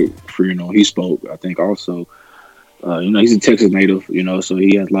was. He spoke. I think also, he's a Texas native. So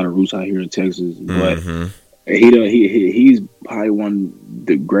he has a lot of roots out here in Texas. But he's probably one of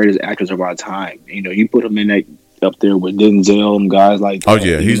the greatest actors of our time. You put him in that up there with Denzel and guys like that. Oh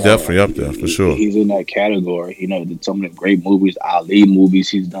yeah, he's definitely up there for sure. He's in that category. Some of the great movies, Ali movies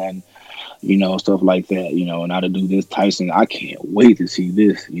he's done. Stuff like that, and now to do this Tyson, I can't wait to see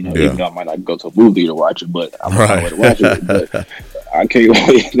this, even though I might not go to a movie to watch it, but I'm going to watch it, but I can't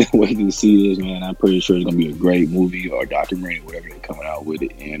wait to see this, man. I'm pretty sure it's going to be a great movie or documentary, whatever they're coming out with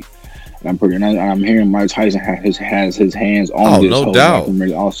it, and I'm hearing Mike Tyson has his hands on this whole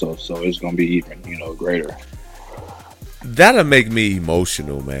documentary also, so it's going to be even, greater. That'll make me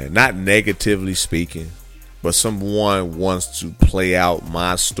emotional, man, not negatively speaking. But someone wants to play out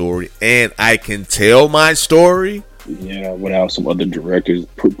my story, and I can tell my story. Yeah, without some other directors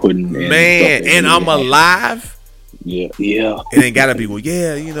putting in. Man, and I'm alive. Yeah. It ain't gotta be,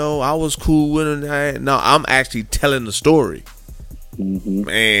 I was cool with him. No, I'm actually telling the story. Mm-hmm.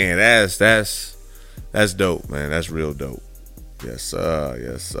 Man, that's dope, man. That's real dope. Yes, sir.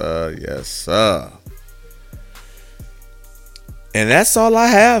 Yes, sir. Yes, sir. And that's all I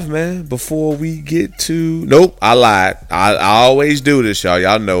have, man, before we get to... Nope, I lied. I always do this, y'all.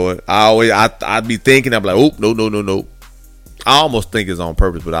 Y'all know it. I be thinking, I'm like, oh, no. I almost think it's on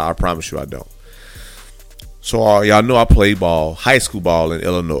purpose, but I promise you I don't. So, y'all know I played ball, high school ball in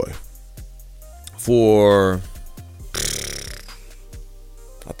Illinois. For,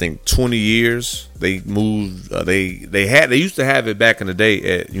 I think, 20 years. They moved... They used to have it back in the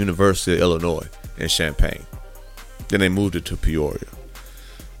day at University of Illinois in Champaign. Then they moved it to Peoria.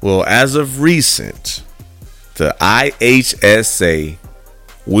 Well, as of recent, the IHSA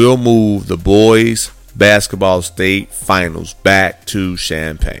will move the boys basketball state finals back to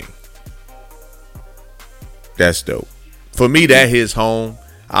Champaign. That's dope. For me, that hits home.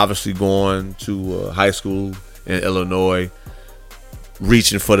 Obviously going to high school in Illinois,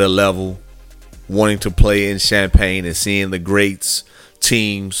 reaching for the level, wanting to play in Champaign and seeing the greats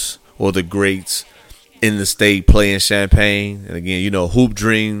teams or the greats in the state playing Champaign. And again, Hoop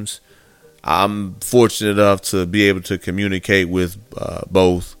Dreams. I'm fortunate enough to be able to communicate with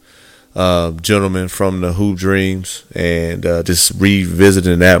both gentlemen from the Hoop Dreams and just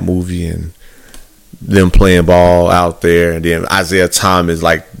revisiting that movie and them playing ball out there. And then Isaiah Thomas,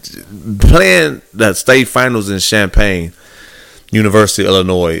 like playing the state finals in Champaign, University of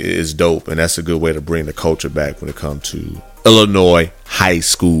Illinois, is dope. And that's a good way to bring the culture back when it comes to Illinois high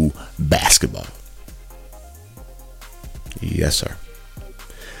school basketball. Yes, sir.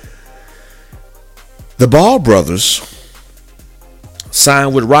 The Ball brothers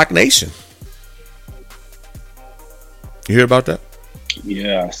signed with Roc Nation. You hear about that?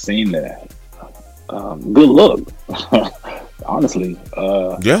 Yeah, I've seen that. Good look, honestly.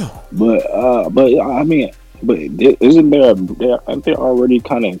 Yeah. But I mean, aren't they already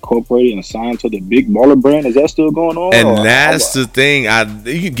kind of incorporated and signed to the Big Baller brand? Is that still going on? And that's the thing.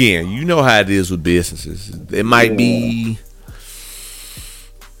 Again, you know how it is with businesses. It might be...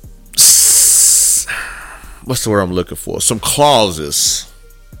 What's the word I'm looking for? Some clauses.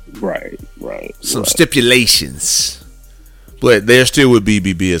 Right. Some stipulations. But they're still with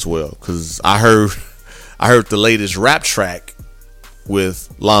BBB as well. Because I heard the latest rap track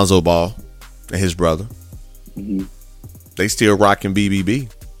with Lonzo Ball and his brother. Mm-hmm. They still rocking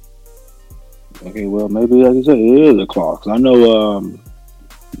BBB. Okay, well, maybe like you said, it is a clause. Because I know,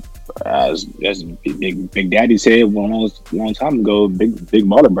 as Big Daddy said long time ago, Big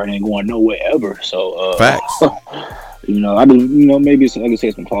Baller brand ain't going nowhere ever. So facts. I mean, maybe it's, like I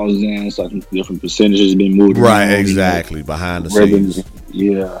said, some clauses in, some different percentages being moved right, around, exactly, behind the scenes.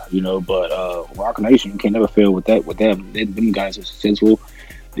 Yeah, but Roc Nation can never fail with that. With them, them guys are successful.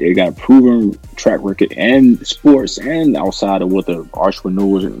 They got a proven track record in sports and outside of what the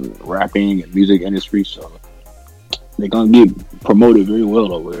entrepreneurs and rapping and music industry. So they're gonna get promoted very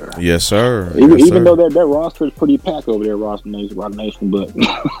well over there. Yes, sir. Even though that roster is pretty packed over there, Rock Nation, but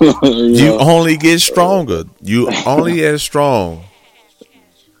you only get stronger. You only as strong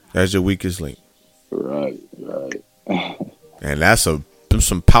as your weakest link. Right. And that's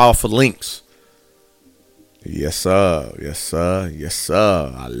some powerful links. Yes, sir. Yes, sir. Yes,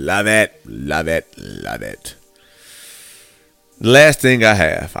 sir. I love it. Love it. Love it. The last thing I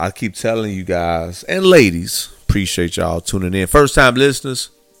have, I keep telling you guys and ladies, appreciate y'all tuning in. First time listeners,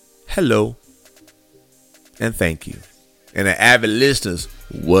 hello and thank you. And the avid listeners,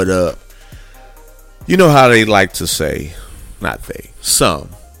 what up? You know how they like to say, not they, some,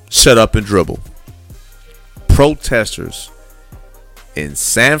 shut up and dribble. Protesters in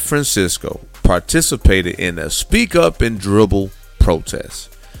San Francisco participated in a Speak Up and Dribble protest,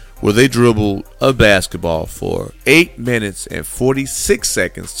 where they dribbled a basketball for 8 minutes and 46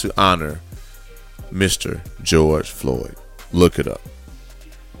 seconds to honor Mr. George Floyd. Look it up.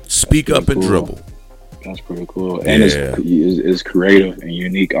 Speak Up and Dribble. That's pretty cool. And it's creative and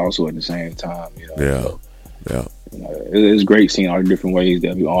unique also at the same time. You know? Yeah. It's great seeing all the different ways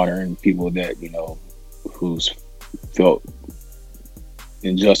that we honoring people that, who's felt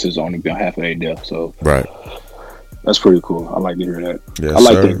injustice on behalf of their death. So right. That's pretty cool. I like to hear that. Yes, I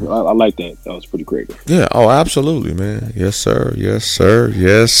like sir. that. I like that. That was pretty creative. Yeah. Oh, absolutely, man. Yes, sir. Yes, sir.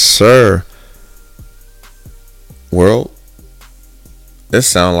 Yes, sir. Well, it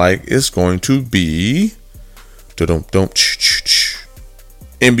sounds like it's going to be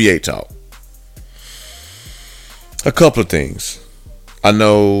NBA talk. A couple of things. I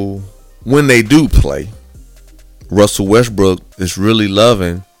know when they do play, Russell Westbrook is really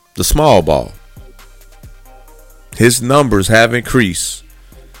loving the small ball. His numbers have increased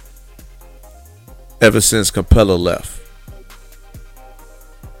ever since Capella left.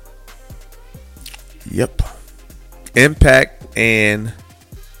 Yep. Impact and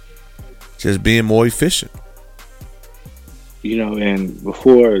just being more efficient. And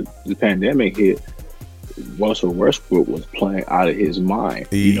before the pandemic hit, Russell Westbrook was playing out of his mind.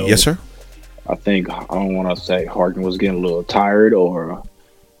 Yes, sir. I don't want to say Harden was getting a little tired or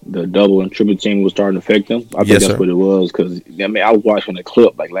the double and triple team was starting to affect him. I think that's what it was, because I was watching a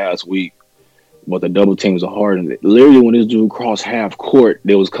clip like last week, but the double teams are Harden. Literally, when this dude crossed half court,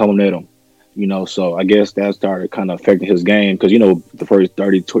 they was coming at him. So I guess that started kind of affecting his game, because the first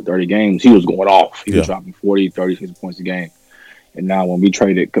 30 games he was going off. He was dropping 40, 36 points a game. And now when we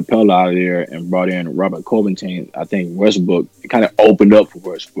traded Capella out of there and brought in Robert Covington, I think Westbrook kind of opened up for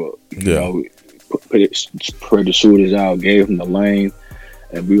Westbrook. Put the shooters out, gave him the lane.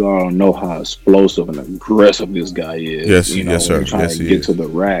 And we all know how explosive and aggressive this guy is. Yes, sir. Trying to get to the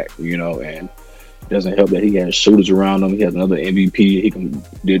rack, and it doesn't help that he has shooters around him. He has another MVP he can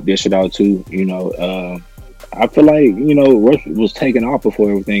dish it out to. I feel like, Russ was taking off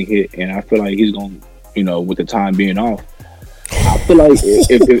before everything hit, and I feel like he's going, with the time being off. I feel like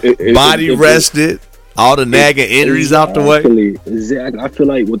if body rested, all the nagging injuries out the way. Exactly. I feel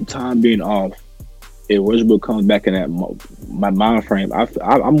like with the time being off, if Westbrook comes back in that my mind frame, I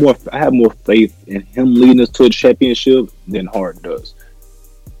have more faith in him leading us to a championship than Harden does.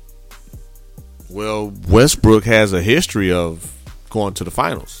 Well, Westbrook has a history of going to the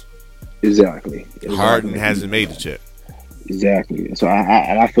finals. Exactly. Harden hasn't made it yet. Exactly. So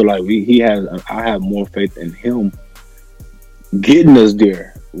I feel like I have more faith in him getting us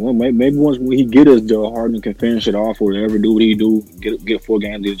there. Well, maybe once he get us there, Harden can finish it off or whatever, do what he do, get 4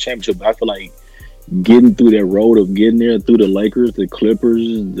 games to the championship. But I feel like getting through that road of getting there through the Lakers, the Clippers,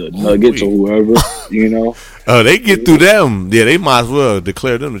 the Nuggets, or whoever, Oh, they get through them. Yeah, they might as well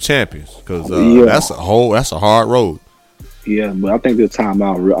declare them the champions, because that's a hard road. Yeah, but I think this time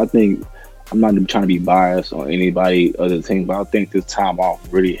out, I'm not even trying to be biased on anybody other team, but I think this time off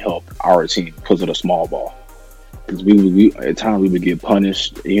really helped our team because of the small ball. Because we at times we would get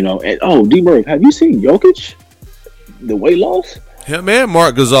punished, and D-Murph, have you seen Jokic? The weight loss? Yeah, man,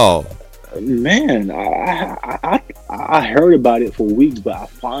 Marc Gasol. Man, I heard about it for weeks, but I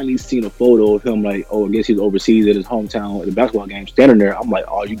finally seen a photo of him. Like, I guess he's overseas at his hometown at the basketball game, standing there. I'm like,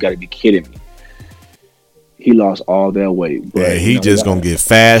 oh, you got to be kidding me! He lost all that weight. But, he just gonna get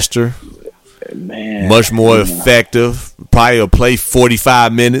faster, man, much more effective. Probably will play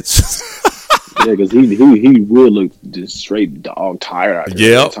 45 minutes. Yeah, because he would look just straight dog tired out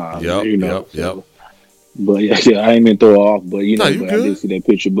there all the time. Yep. But yeah, I ain't been throw off, but I good. did see that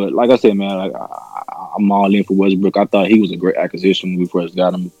picture. But like I said, man, I'm all in for Westbrook. I thought he was a great acquisition when we first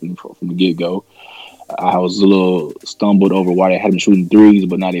got him from the get go. I was a little stumbled over why they had him shooting threes,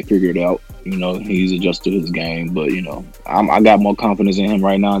 but now they figured it out. He's adjusted to his game. But I got more confidence in him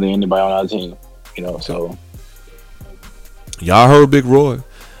right now than anybody on our team. So Y'all heard Big Roy.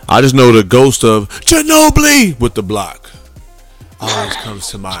 I just know the ghost of Ginobili with the block always comes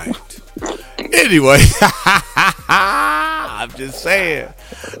to mind. Anyway, I'm just saying.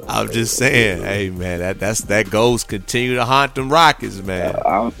 Hey man, that ghost continue to haunt them Rockets, man.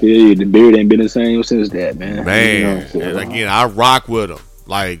 I feel you. The beard ain't been the same since that, man. Man, and again, I rock with him.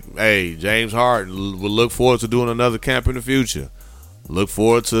 Like, hey, James Harden will look forward to doing another camp in the future. Look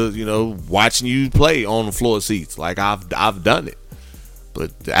forward to watching you play on the floor seats like I've done it.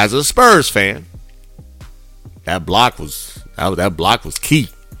 But as a Spurs fan, that block was key.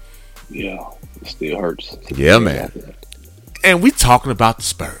 Yeah, it still hurts. Yeah, man. And we talking about the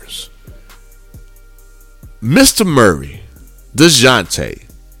Spurs. Mr. Murray, DeJounte,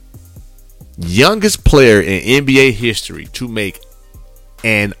 youngest player in NBA history to make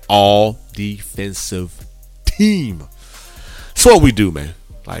an all-defensive team. That's what we do, man.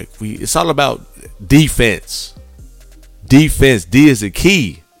 Like, it's all about defense. Defense, D is the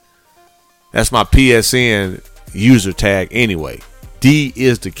key. That's my PSN user tag anyway. D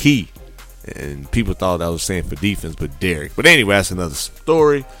is the key. And people thought I was saying for defense, but Derek. But anyway, that's another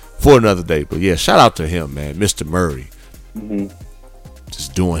story for another day. But yeah, shout out to him, man. Mr. Murray. Mm-hmm.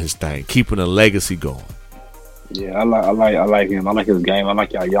 Just doing his thing, keeping a legacy going. Yeah, I like him. I like his game. I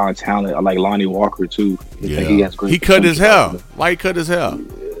like y'all young talent. I like Lonnie Walker too. He cut his hair. Why he cut his hair?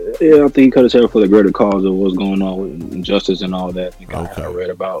 Yeah, I think he cut his hair for the greater cause of what's going on with injustice and all that. I read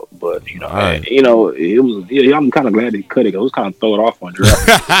about, but right. It was. Yeah, I'm kind of glad he cut it. It was kind of throw it off on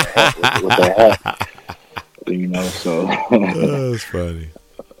draft with that hat. So that's funny.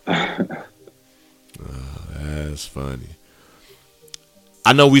 That's funny.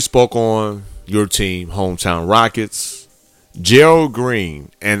 I know we spoke on your team, Hometown Rockets. Gerald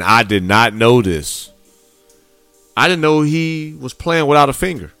Green, and I did not know this. I didn't know he was playing without a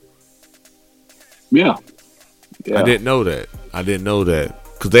finger. Yeah. I didn't know that.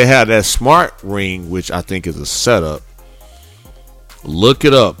 Because they had that smart ring, which I think is a setup. Look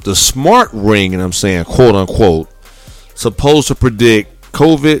it up. The smart ring, and I'm saying quote unquote, supposed to predict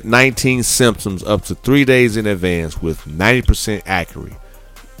COVID-19 symptoms up to 3 days in advance with 90%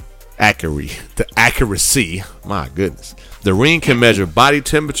 accuracy. My goodness. The ring can measure body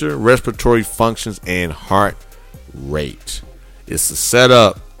temperature, respiratory functions, and heart rate. It's a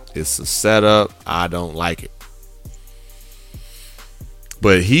setup. I don't like it.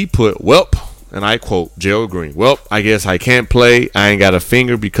 But he put, "Welp," and I quote Gerald Green, "Welp, I guess I can't play. I ain't got a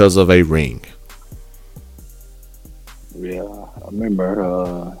finger because of a ring." Yeah, I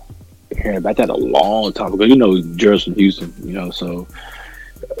remember hearing about that a long time ago. Gerald's from Houston, so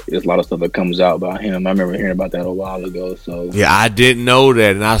there's a lot of stuff that comes out about him. I remember hearing about that a while ago. So yeah, I didn't know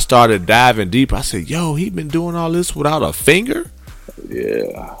that, and I started diving deep. I said, "Yo, he been doing all this without a finger?"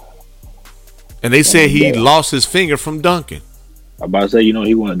 Yeah. And they said he lost his finger from dunking. I'm about to say,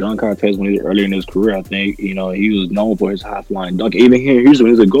 he won a dunk contest earlier in his career. I think, he was known for his high flying dunk. Even here in Houston,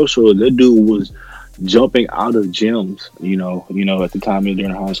 when he was a ghost show, that dude was jumping out of gyms. At the time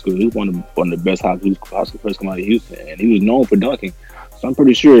during high school, he was one of the best high school players come out of Houston, and he was known for dunking. So I'm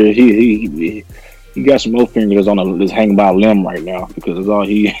pretty sure he got some more fingers on his hanging by a limb right now because it's all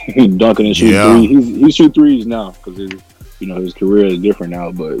he dunking and shooting threes. He shoot threes now because his career is different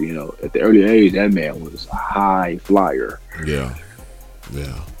now. But at the early age, that man was a high flyer. Yeah.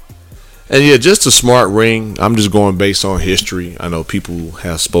 And yeah, just a smart ring. I'm just going based on history. I know people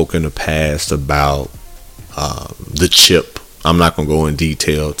have spoken in the past about the chip. I'm not going to go in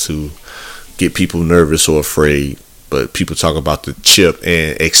detail to get people nervous or afraid, but people talk about the chip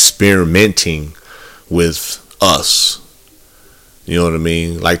and experimenting with us. You know what I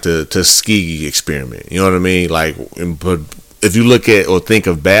mean? Like the Tuskegee experiment. You know what I mean? Like, but if you look at or think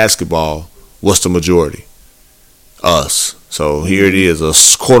of basketball, what's the majority? Us. So here it is, a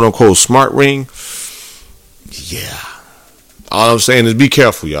quote unquote smart ring. Yeah. All I'm saying is be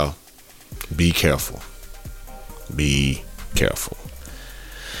careful, y'all. Be careful.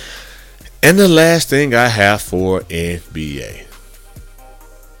 And the last thing I have for NBA.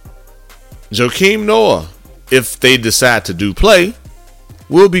 Joakim Noah, if they decide to do play,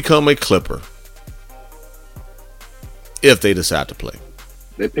 will become a Clipper. If they decide to play.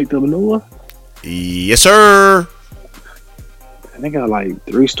 They picked up Noah? Yes, sir. They got like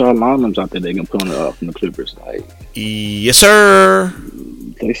 3-star lineups out there they can put on from the Clippers. Like, yes, sir.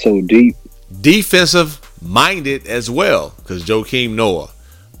 They so deep. Defensive minded as well. Because Joakim Noah,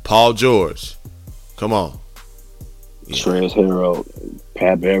 Paul George. Come on. Trez Harrell,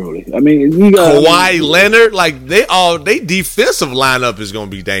 Pat Beverly. I mean, you got Kawhi Leonard. Like they defensive lineup is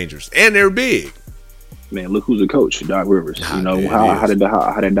gonna be dangerous. And they're big. Man, look who's the coach, Doc Rivers. You know, it how is. did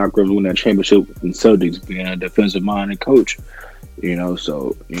Doc Rivers win that championship in Celtics, being a defensive minded coach? You know,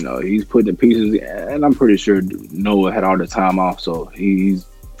 so you know he's putting the pieces, and I'm pretty sure Noah had all the time off, so he's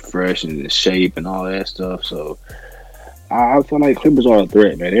fresh and in shape and all that stuff. So I feel like Clippers are a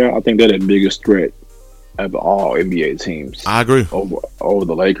threat, man. I think they're the biggest threat of all NBA teams. I agree. Over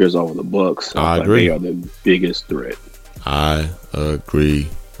the Lakers, over the Bucks. I feel like agree. They are the biggest threat. I agree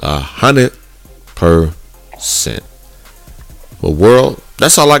 100%. Well, world,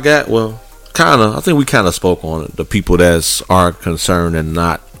 that's all I got. Well, I think we kind of spoke on it. The people that are concerned and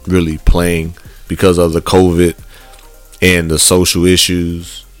not really playing because of the COVID and the social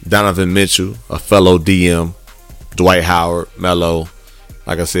issues. Donovan Mitchell, a fellow DM, Dwight Howard, Melo,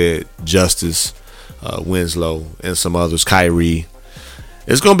 like I said, Justice, Winslow, and some others, Kyrie.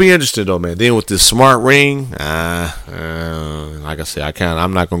 It's gonna be interesting though, man. Then with this smart ring, like I said,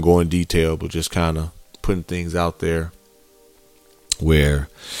 I'm not gonna go in detail, but just kind of putting things out there where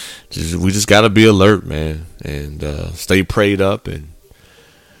we just gotta be alert, man, and stay prayed up, and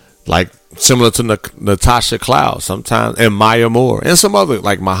like similar to Natasha Cloud sometimes, and Maya Moore, and some other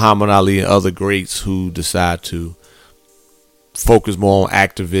like Muhammad Ali and other greats who decide to focus more on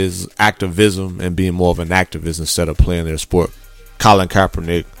activism and being more of an activist instead of playing their sport. Colin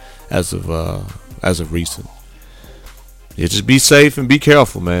Kaepernick, as of recent. Yeah, just be safe and be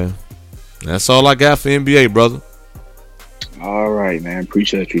careful, man. That's all I got for NBA, brother. All right, man.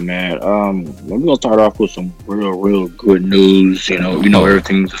 Appreciate you, man. We're gonna start off with some real good news. You know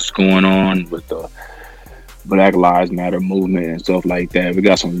everything that's going on with the Black Lives Matter movement and stuff like that. We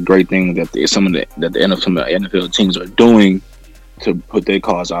got some great things that some of the NFL teams are doing to put their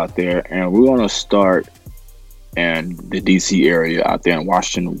cause out there, and we're gonna start in the DC area out there in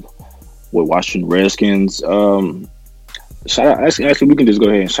Washington with Washington Redskins. Shout out. Actually, we can just go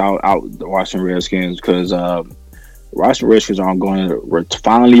ahead and shout out the Washington Redskins because Washington Redskins are going to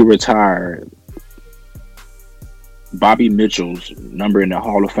finally retire Bobby Mitchell's number in the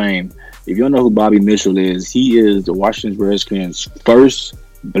Hall of Fame. If you don't know who Bobby Mitchell is, he is the Washington Redskins' first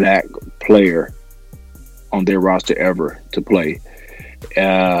black player on their roster ever to play.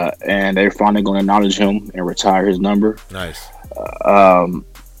 And they're finally going to acknowledge him and retire his number. Nice.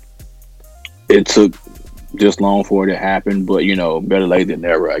 It took this long for it to happen, but better late than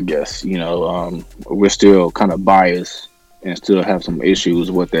never, I guess. We're still kind of biased and still have some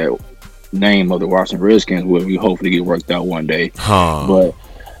issues with that name of the Washington Redskins, where we hopefully get worked out one day. But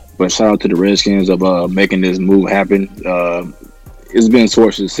shout out to the Redskins of making this move happen. It's been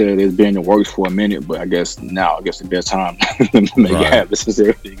sources said it's been in the works for a minute, but I guess the best time to make it happen since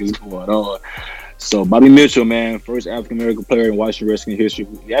everything is going on. So Bobby Mitchell, man, first African American player in Washington Redskins history.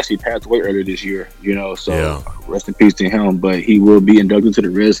 He actually passed away earlier this year, Rest in peace to him. But he will be inducted to the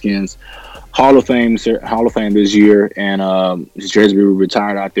Redskins Hall of Fame this year, and his jersey will be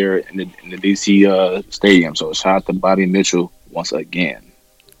retired out there in the DC stadium. So shout out to Bobby Mitchell once again.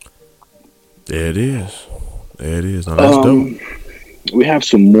 There it is. No, that's dope. We have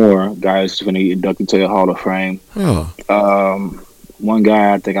some more guys who's going to get inducted to the Hall of Fame. One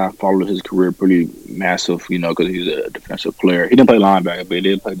guy, I think I followed his career pretty massive, because he's a defensive player. He didn't play linebacker, but he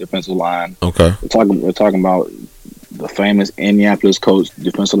did play defensive line. Okay. We're talking about the famous Indianapolis coach,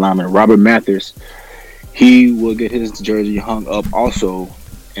 defensive lineman Robert Mathis. He will get his jersey hung up also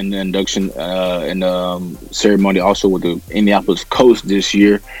in the induction ceremony, also with the Indianapolis coach this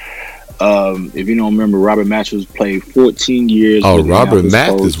year. If you don't remember, Robert Mathis played 14 years. Oh, Robert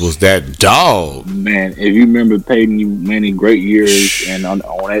Mathis was that dog. Man, if you remember Peyton Manning great years, and on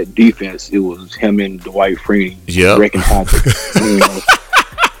that defense, it was him and Dwight Freeney. Yep. Wrecking havoc.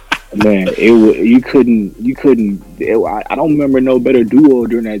 Man, you couldn't. I don't remember no better duo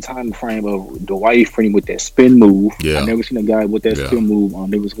during that time frame of Dwight Freeney with that spin move. Yeah. I never seen a guy with that spin move.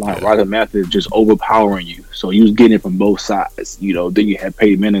 It was like Robert Mathis just overpowering you. So he was getting it from both sides. Then you had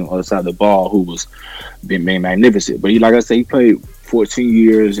Peyton Manning on the other side of the ball, who was being magnificent. But like I said, he played 14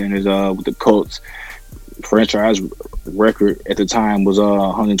 years and is with the Colts. Franchise record at the time was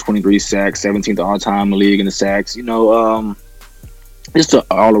 123 sacks, 17th all time in the league in the sacks. It's an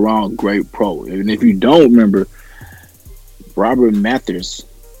all-around great pro. And if you don't remember, Robert Mathis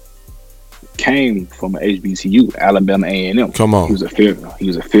came from an HBCU, Alabama A&M. Come on. He was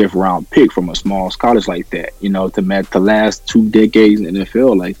a fifth round pick from a small college like that. To last 2 decades in the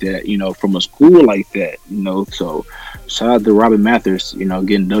NFL like that. From a school like that. So shout out to Robert Mathis. Getting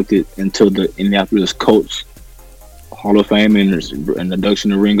inducted into the Indianapolis Colts Hall of Fame and an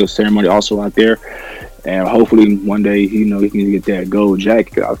induction to Ringo ceremony also out there. And hopefully one day, he can get that gold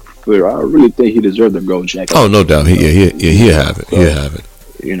jacket. I really think he deserves the gold jacket. Oh, no doubt. He'll have it. He'll have it.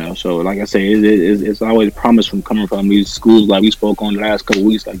 So like I say, it's always promise from coming from these schools like we spoke on the last couple of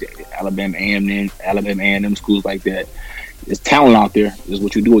weeks, like that, Alabama A&M schools like that. There's talent out there. Is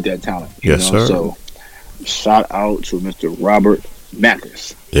what you do with that talent. Yes, sir. So shout out to Mr. Robert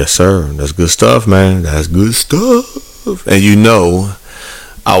Mathis. Yes, sir. That's good stuff, man. That's good stuff. And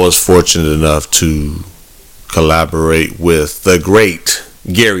I was fortunate enough to collaborate with the great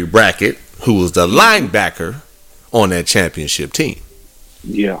Gary Brackett, who was the linebacker on that championship team.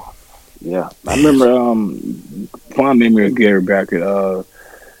 Yeah. I remember fond memory of Gary Brackett.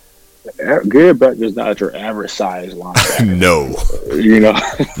 Gary Brackett is not your average size linebacker. No.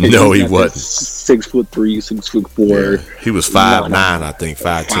 No, he wasn't. 6'3", 6'4". Yeah. He was 5'9", I think,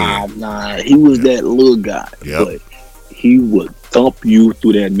 5'10". 5'9". He was that little guy. Yep. But he would thump you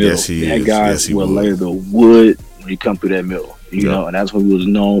through that middle. Yes, he that is. guy Yes, he would would. lay the wood when he come through that middle. And that's what he was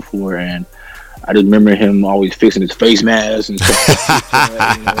known for. And I just remember him always fixing his face mask and stuff.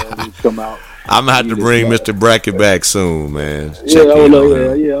 Come out. I'm gonna have to bring Mr. Brackett back soon, man. I would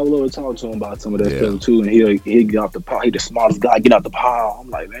love to talk to him about some of that stuff too. And he'll get out the pile. He's the smartest guy. Get out the pile. I'm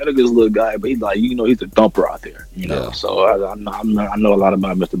like, man, look at this little guy, but he's like, he's a dumper out there. So I know a lot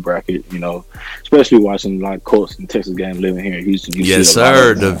about Mr. Brackett. Especially watching like Colts and Texas game, living here in Houston. Yes,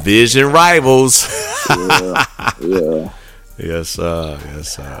 sir. Division rivals. Yeah. Yes, sir.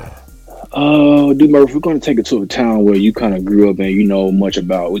 Yes, sir. D-Murph, we're going to take it to a town where you kind of grew up and you know much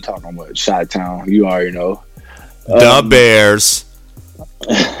about. We're talking about Chi-Town. You already know. The Bears.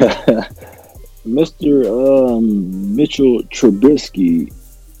 Mr. Mitchell Trubisky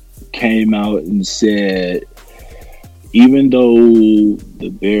came out and said, even though the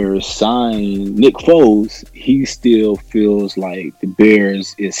Bears signed Nick Foles, he still feels like the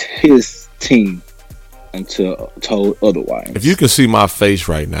Bears is his team until told otherwise. If you can see my face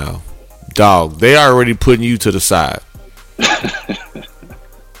right now, dog, they already putting you to the side.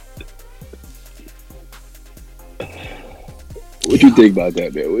 What you think about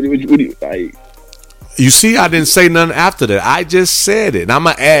that, man? What do you like? You see, I didn't say nothing after that. I just said it. And I'm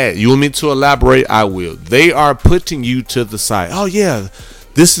going to add. You want me to elaborate? I will. They are putting you to the side. Oh, yeah.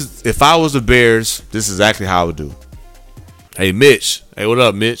 If I was the Bears, this is exactly how I would do. Hey, Mitch. Hey, what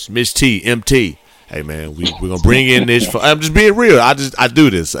up, Mitch? Mitch T, MT. Hey, man, we're going to bring in this. I'm just being real. I do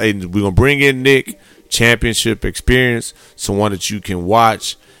this. Hey, we're going to bring in Nick, championship experience, someone that you can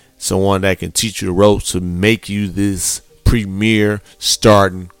watch, someone that can teach you the ropes to make you this premier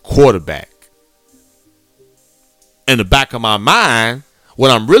starting quarterback. In the back of my mind,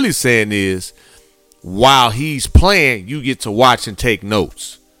 what I'm really saying is, while he's playing, you get to watch and take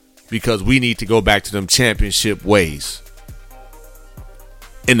notes because we need to go back to them championship ways.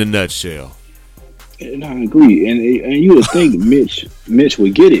 In a nutshell. And I agree, and you would think Mitch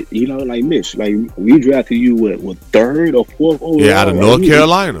would get it. Like Mitch, like we drafted you what third or fourth overall? Yeah, out of North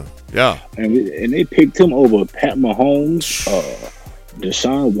Carolina. Yeah, and they picked him over Pat Mahomes,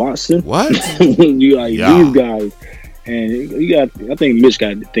 Deshaun Watson. What? These guys, and I think Mitch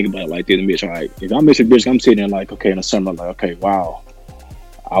got to think about it like this. Mitch, all right, if I'm Mitch Trubisky, I'm sitting there like, okay, in the summer, like, okay, wow,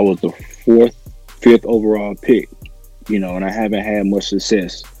 I was the fifth overall pick, and I haven't had much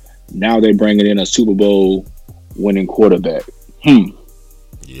success. Now they're bringing in a Super Bowl winning quarterback.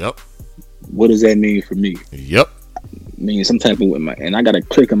 Yep. What does that mean for me? Yep. Mean some type of and I got to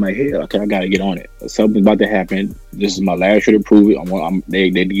click in my head. Okay, I got to get on it. Something's about to happen. This is my last year to prove it. They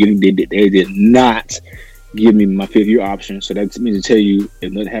did not give me my 5th year option. So that means to tell you,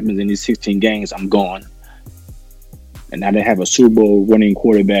 if nothing happens in these 16 games, I'm gone. And now they have a Super Bowl winning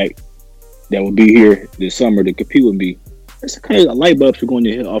quarterback that will be here this summer to compete with me. It's kind of a light bulb to go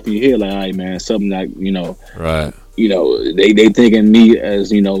off in your head, like, all right, man, something like, right. They thinking me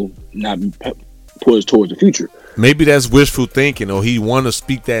as, not poised towards the future. Maybe that's wishful thinking, or he want to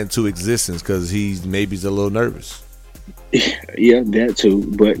speak that into existence because he's a little nervous. Yeah, that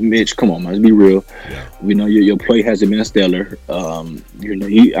too. But Mitch, come on, man, let's be real. Yeah. We know your play hasn't been stellar. I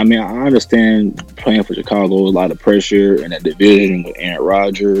understand playing for Chicago, a lot of pressure in that division with Aaron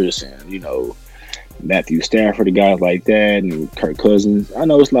Rodgers and Matthew Stafford, the guys like that, and Kirk Cousins. I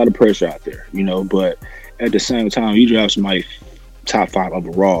know it's a lot of pressure out there, but at the same time, you draft somebody top 5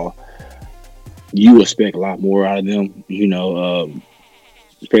 overall, you expect a lot more out of them,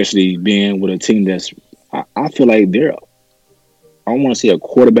 especially being with a team that's, I feel like they're, I don't want to say a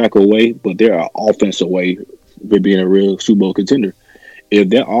quarterback away, but they're an offense away from being a real Super Bowl contender. if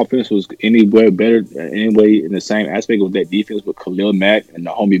their offense was anywhere better, anyway, in the same aspect of that defense with Khalil Mack and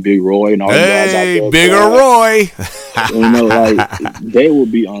the homie Big Roy and all the guys out there, Bigger Roy. like they will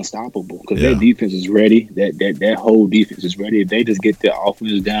be unstoppable because their defense is ready. That whole defense is ready. If they just get their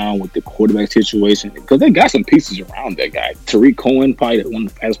offense down with the quarterback situation, because they got some pieces around that guy. Tariq Cohen, probably one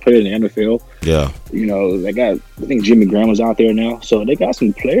of the best players in the NFL. Yeah, they got. I think Jimmy Graham is out there now, so they got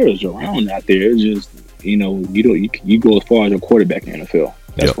some players around out there. It's just. You go as far as a quarterback in the NFL.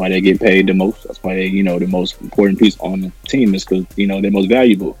 That's why they get paid the most. That's why they, the most important piece on the team is because, they're most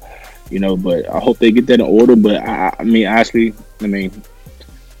valuable. But I hope they get that in order. But I mean, honestly,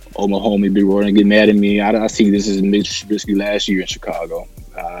 oh, my homie Big Roy, and get mad at me. I see this as Mitch Trubisky last year in Chicago.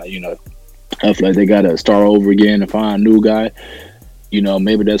 I feel like they got to start over again and find a new guy.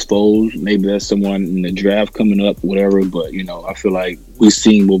 Maybe that's Foles, maybe that's someone in the draft coming up, whatever. But I feel like we've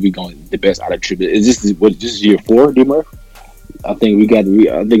seen what we going the best out of Trubisky. Is this year 4, D-Murph? I think we got.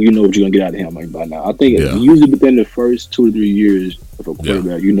 I think you know what you're gonna get out of him by now. I think usually within the first 2 or 3 years of a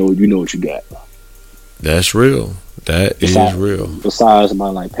quarterback, you know what you got. That's real. That is real. Besides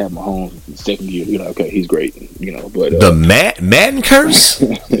somebody like Pat Mahomes, second year, you're like, okay, he's great. But the Madden curse,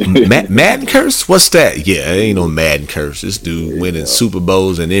 Madden curse. What's that? Yeah, it ain't no Madden curse. This dude winning Super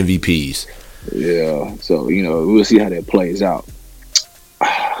Bowls and MVPs. Yeah. So we'll see how that plays out.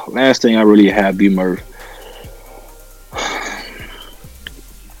 Last thing I really have, B-Murph.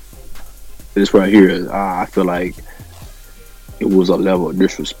 This right here is I feel like it was a level of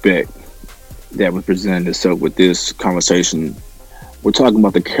disrespect that was presenting itself with this conversation. We're talking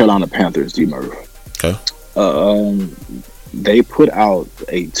about the Carolina Panthers, D-Murph. Okay. They put out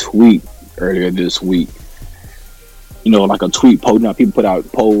a tweet earlier this week. Like a tweet poll. Now people put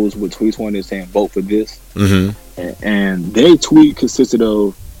out polls with tweets one day saying vote for this. Mm-hmm. And their tweet consisted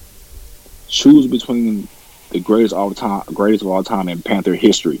of choose between the greatest of all time in Panther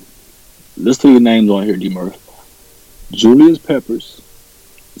history. Listen to your names on here, D-Murph. Julius Peppers,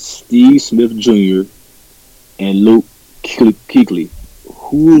 Steve Smith Jr., and Luke Kuechly.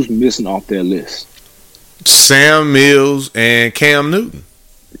 Who's missing off that list? Sam Mills and Cam Newton.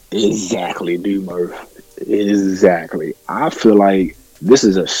 Exactly, D-Murph. Exactly. I feel like this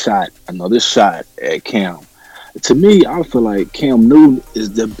is another shot at Cam. To me, I feel like Cam Newton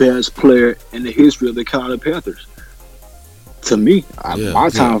is the best player in the history of the Carolina Panthers. To me, my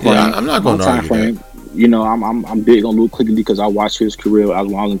time frame. Yeah, I'm not going to argue that. I'm big on Luke Kuechly because I watched his career when I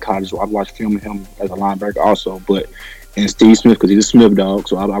was in college. So I watched film of him as a linebacker also, and Steve Smith because he's a Smith dog,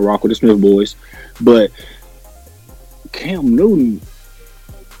 so I rock with the Smith boys. But Cam Newton,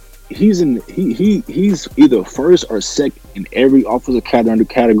 he's either first or second in every offensive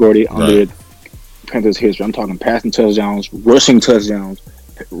category under Panthers history. I'm talking passing touchdowns, rushing touchdowns,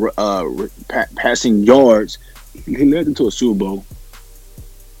 passing yards. He led them to a Super Bowl.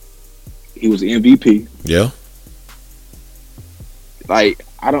 He was the MVP. Yeah. Like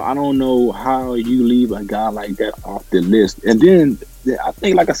I don't know how you leave a guy like that off the list. And then I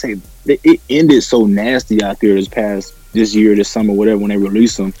think, like I said, it ended so nasty out there this year, this summer, whatever, when they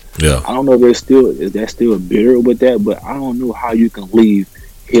released him. Yeah. I don't know if they're still bitter with that, but I don't know how you can leave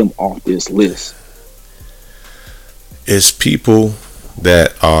him off this list. It's people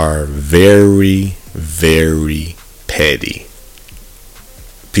that are very, very petty.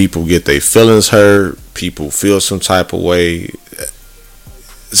 People get their feelings hurt. People feel some type of way.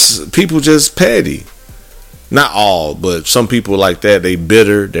 People just petty. Not all, but some people like that. They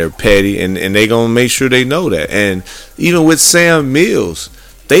bitter, they're petty, and they gonna make sure they know that. And even with Sam Mills,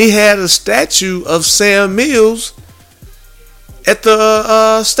 they had a statue of Sam Mills at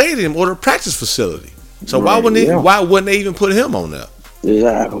the stadium or the practice facility. So why wouldn't they even put him on there?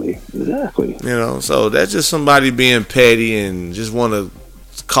 Exactly. So that's just somebody being petty and just want to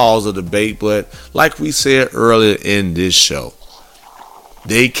cause a debate. But like we said earlier in this show,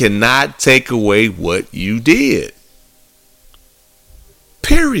 they cannot take away what you did.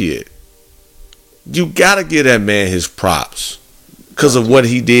 Period. You gotta give that man his props because of what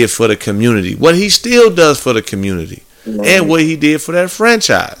he did for the community, what he still does for the community, and what he did for that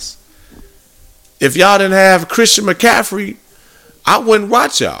franchise. If y'all didn't have Christian McCaffrey, I wouldn't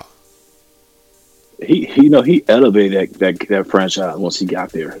watch y'all. He elevated that franchise once he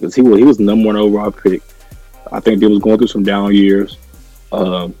got there because he was the number 1 overall pick. I think they was going through some down years.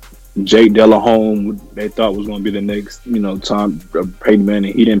 Jake Delhomme, they thought was going to be the next, Tom Peyton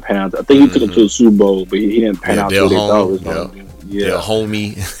Manning. He didn't pan out. I think he took him to the Super Bowl, but he didn't pan out. They thought it was going to be. Yeah,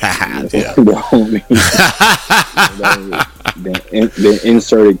 homie. The homie. They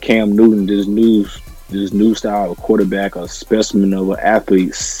inserted Cam Newton, this new style of quarterback, a specimen of an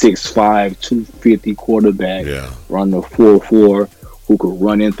athlete, 6'5", 250 quarterback, running a 4.4, who could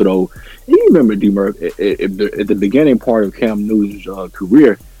run and throw. And you remember D-Murph at the beginning part of Cam Newton's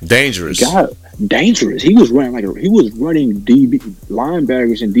career. Dangerous. Dangerous. He was running DB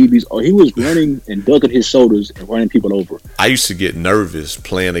linebackers and DBs. Oh, he was running and ducking his shoulders and running people over. I used to get nervous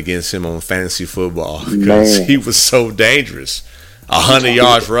playing against him on fantasy football because he was so dangerous. 100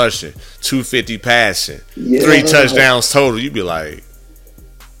 yards rushing, 250 passing, 3 touchdowns total. You'd be like,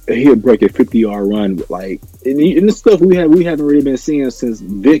 he'll break a 50-yard run, like, and the stuff we haven't really been seeing since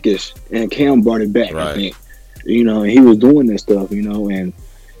Vickish and Cam brought it back. Right. I think, and he was doing this stuff, and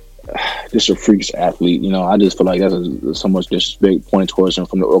just a freakish athlete. I just feel like that's so much disrespect pointed towards him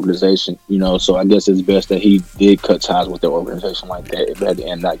from the organization. So I guess it's best that he did cut ties with the organization like that. If it had to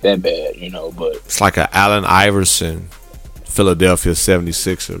end like that bad, But it's like an Allen Iverson, Philadelphia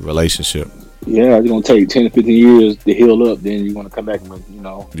 76er relationship. Yeah, it's gonna take 10 to 15 years to heal up. Then you want to come back and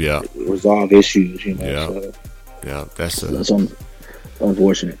resolve issues. That's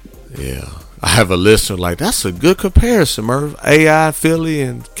unfortunate. Yeah, I have a listener like, that's a good comparison, Murph. AI, Philly,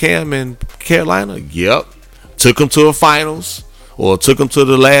 and Cam in Carolina. Yep, took them to a finals or took them to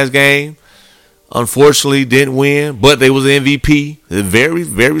the last game. Unfortunately, didn't win, but they was MVP. They're very,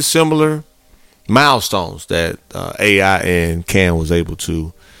 very similar milestones that AI and Cam was able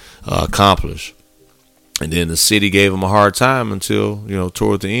to accomplish. And then the city gave him a hard time until,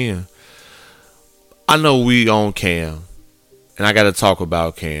 toward the end. I know we own Cam, and I got to talk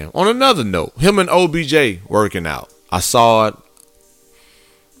about Cam. On another note, him and OBJ working out. I saw it.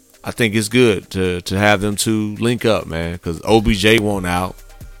 I think it's good to have them two link up, man, because OBJ won't out.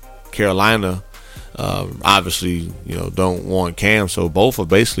 Carolina, obviously, don't want Cam, so both are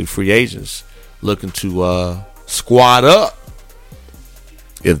basically free agents looking to squad up.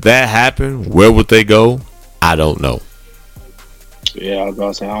 If that happened, where would they go? I don't know. Yeah, I was about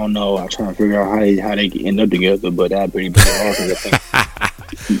to say, I don't know. I'm trying to figure out how they can end up together, but that'd be pretty awesome.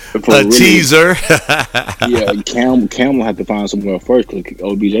 A teaser. Yeah, Cam will have to find somewhere first because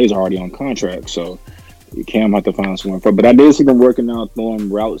OBJ's already on contract, so Cam have to find somewhere first. But I did see them working out,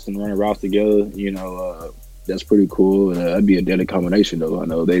 throwing routes and running routes together. That's pretty cool. That'd be a deadly combination, though. I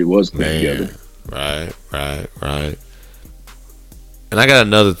know they was playing together. Right. And I got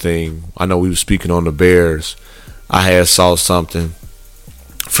another thing. I know we were speaking on the Bears. I had saw something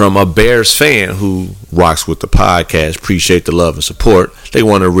from a Bears fan who rocks with the podcast. Appreciate the love and support. They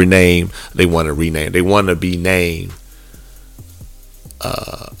want to be named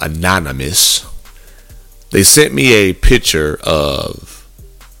anonymous. They sent me a picture of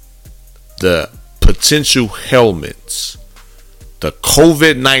the potential helmets, the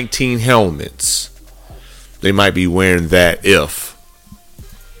COVID-19 helmets. They might be wearing that if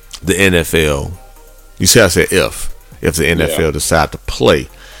the NFL, you see I said if the NFL decide to play.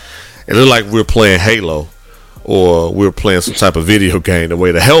 It looked like we're playing Halo or we're playing some type of video game the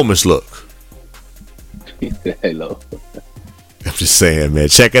way the helmets look. Halo. I'm just saying, man.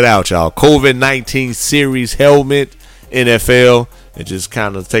 Check it out, y'all. COVID-19 series helmet, NFL. And just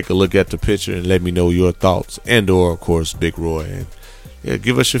kind of take a look at the picture and let me know your thoughts. And or, of course, Big Roy. And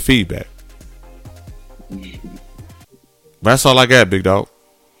give us your feedback. That's all I got, big dog.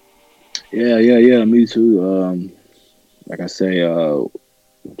 Yeah. Me too. Like I say,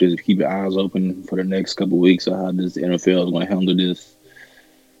 just keep your eyes open for the next couple of weeks of how this NFL is going to handle this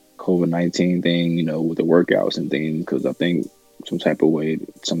COVID-19 thing, with the workouts and things. Because I think some type of way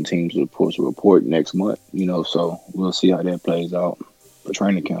some teams are supposed to report next month, so we'll see how that plays out for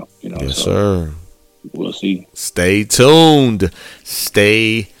training camp, Yes, sir. We'll see. Stay tuned.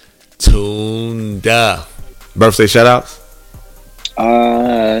 Birthday shout outs? No,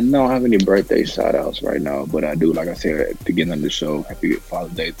 I don't have any birthday shout outs right now, but I do, like I said at the beginning of the show, happy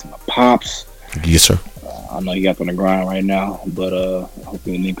Father's Day to my pops. Yes, sir. I know you got on the grind right now, but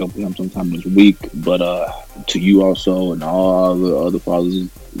hopefully link up with him sometime this week. But to you also and all the other fathers,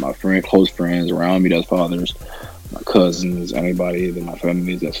 my close friends around me that's fathers, my cousins, anybody in my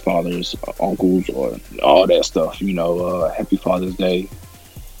family that's fathers, uncles, or all that stuff. Happy Father's Day,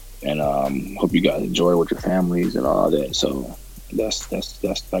 and hope you guys enjoy with your families and all that. So that's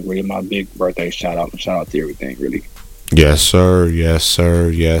like really my big birthday shout out to everything, really. Yes, sir.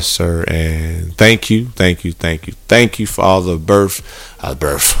 And thank you for all the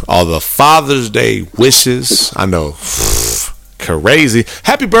all the Father's Day wishes. I know, crazy.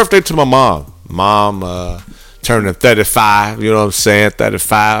 Happy birthday to my mom. Mom turning 35. You know what I'm saying?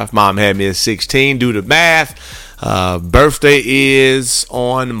 35. Mom had me at 16. Do the math. Birthday is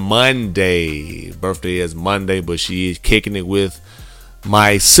on Monday. But she is kicking it with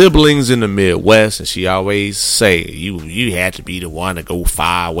my siblings in the Midwest, and she always say, you had to be the one to go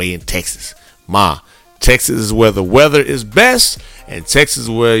far away in Texas. Ma, Texas is where the weather is best, And Texas is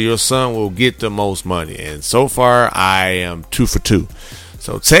where your son will get the most money. And so far, I am 2 for 2.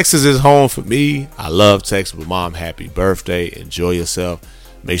 So Texas is home for me. I love Texas. But Mom, happy birthday. Enjoy yourself.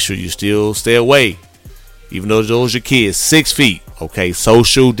 Make sure you still stay away. Even though those are your kids, 6 feet. Okay,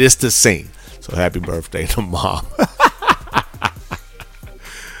 social distancing. So happy birthday to Mom.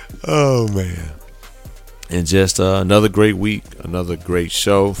 Oh, man. And just another great week. Another great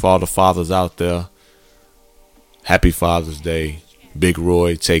show for all the fathers out there. Happy Father's Day. Big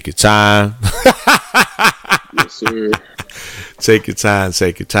Roy, take your time. Yes, sir. Take your time,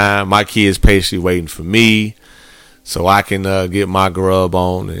 take your time. My kids patiently waiting for me so I can get my grub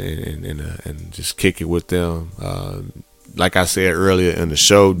on and just kick it with them. Like I said earlier in the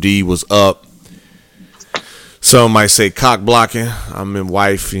show, D was up. Some might say cock blocking. I'm in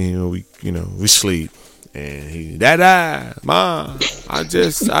wife, we sleep. And he, Dada, Mom, I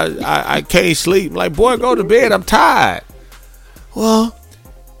can't sleep. I'm like, boy, go to bed. I'm tired. Well,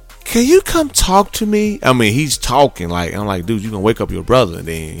 can you come talk to me? I mean, he's talking I'm like, dude, you gonna wake up your brother. And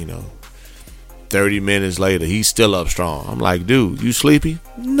then, 30 minutes later, he's still up strong. I'm like, dude, you sleepy?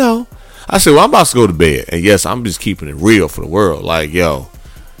 No. I said, well, I'm about to go to bed. And yes, I'm just keeping it real for the world. Like, yo,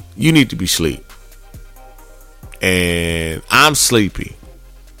 you need to be asleep. And I'm sleepy.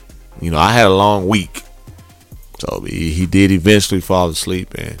 I had a long week. So he did eventually fall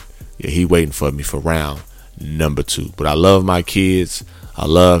asleep. And he waiting for me for round number 2. But I love my kids. I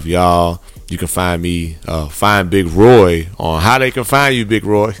love y'all. You can find me, find Big Roy on how they can find you, Big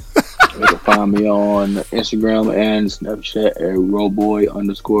Roy. You can find me on Instagram and Snapchat at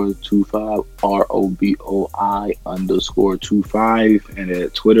Roboy_25, ROBOI_25, and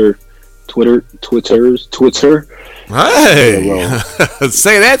at Twitter. Hey,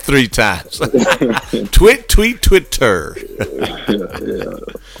 say that 3 times. tweet, Twitter. Yeah.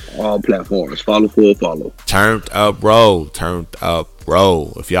 All platforms. Follow. Turned up, bro.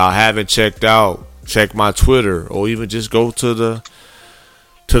 If y'all haven't checked out, check my Twitter, or even just go to the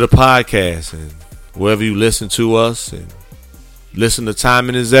podcast and wherever you listen to us and listen to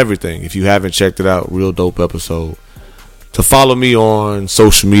Timing Is Everything. If you haven't checked it out, real dope episode. To follow me on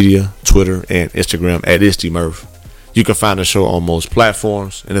social media, Twitter and Instagram at IsDMurph. You can find the show on most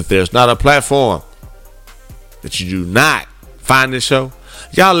platforms. And if there's not a platform that you do not find this show,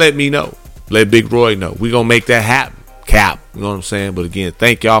 y'all let me know. Let Big Roy know. We're going to make that happen. Cap. You know what I'm saying? But again,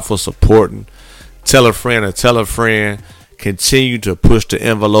 thank y'all for supporting. Tell a friend or tell a friend. Continue to push the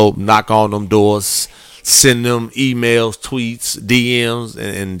envelope. Knock on them doors. Send them emails, tweets, DMs,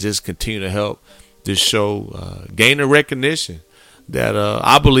 and just continue to help this show gain the recognition that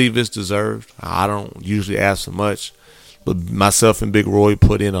I believe it's deserved. I don't usually ask for much, but myself and Big Roy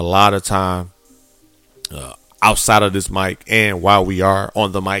put in a lot of time outside of this mic and while we are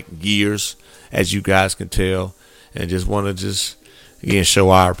on the mic years, as you guys can tell, and just want to again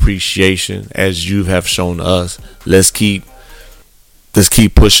show our appreciation as you have shown us. Let's keep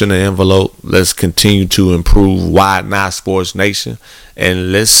pushing the envelope. Let's continue to improve Why Not Sports Nation,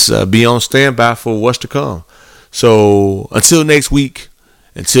 and let's be on standby for what's to come. So until next week,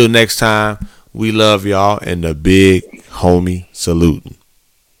 until next time, we love y'all, and the big homie saluting.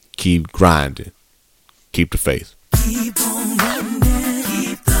 Keep grinding. Keep the faith. Keep on running.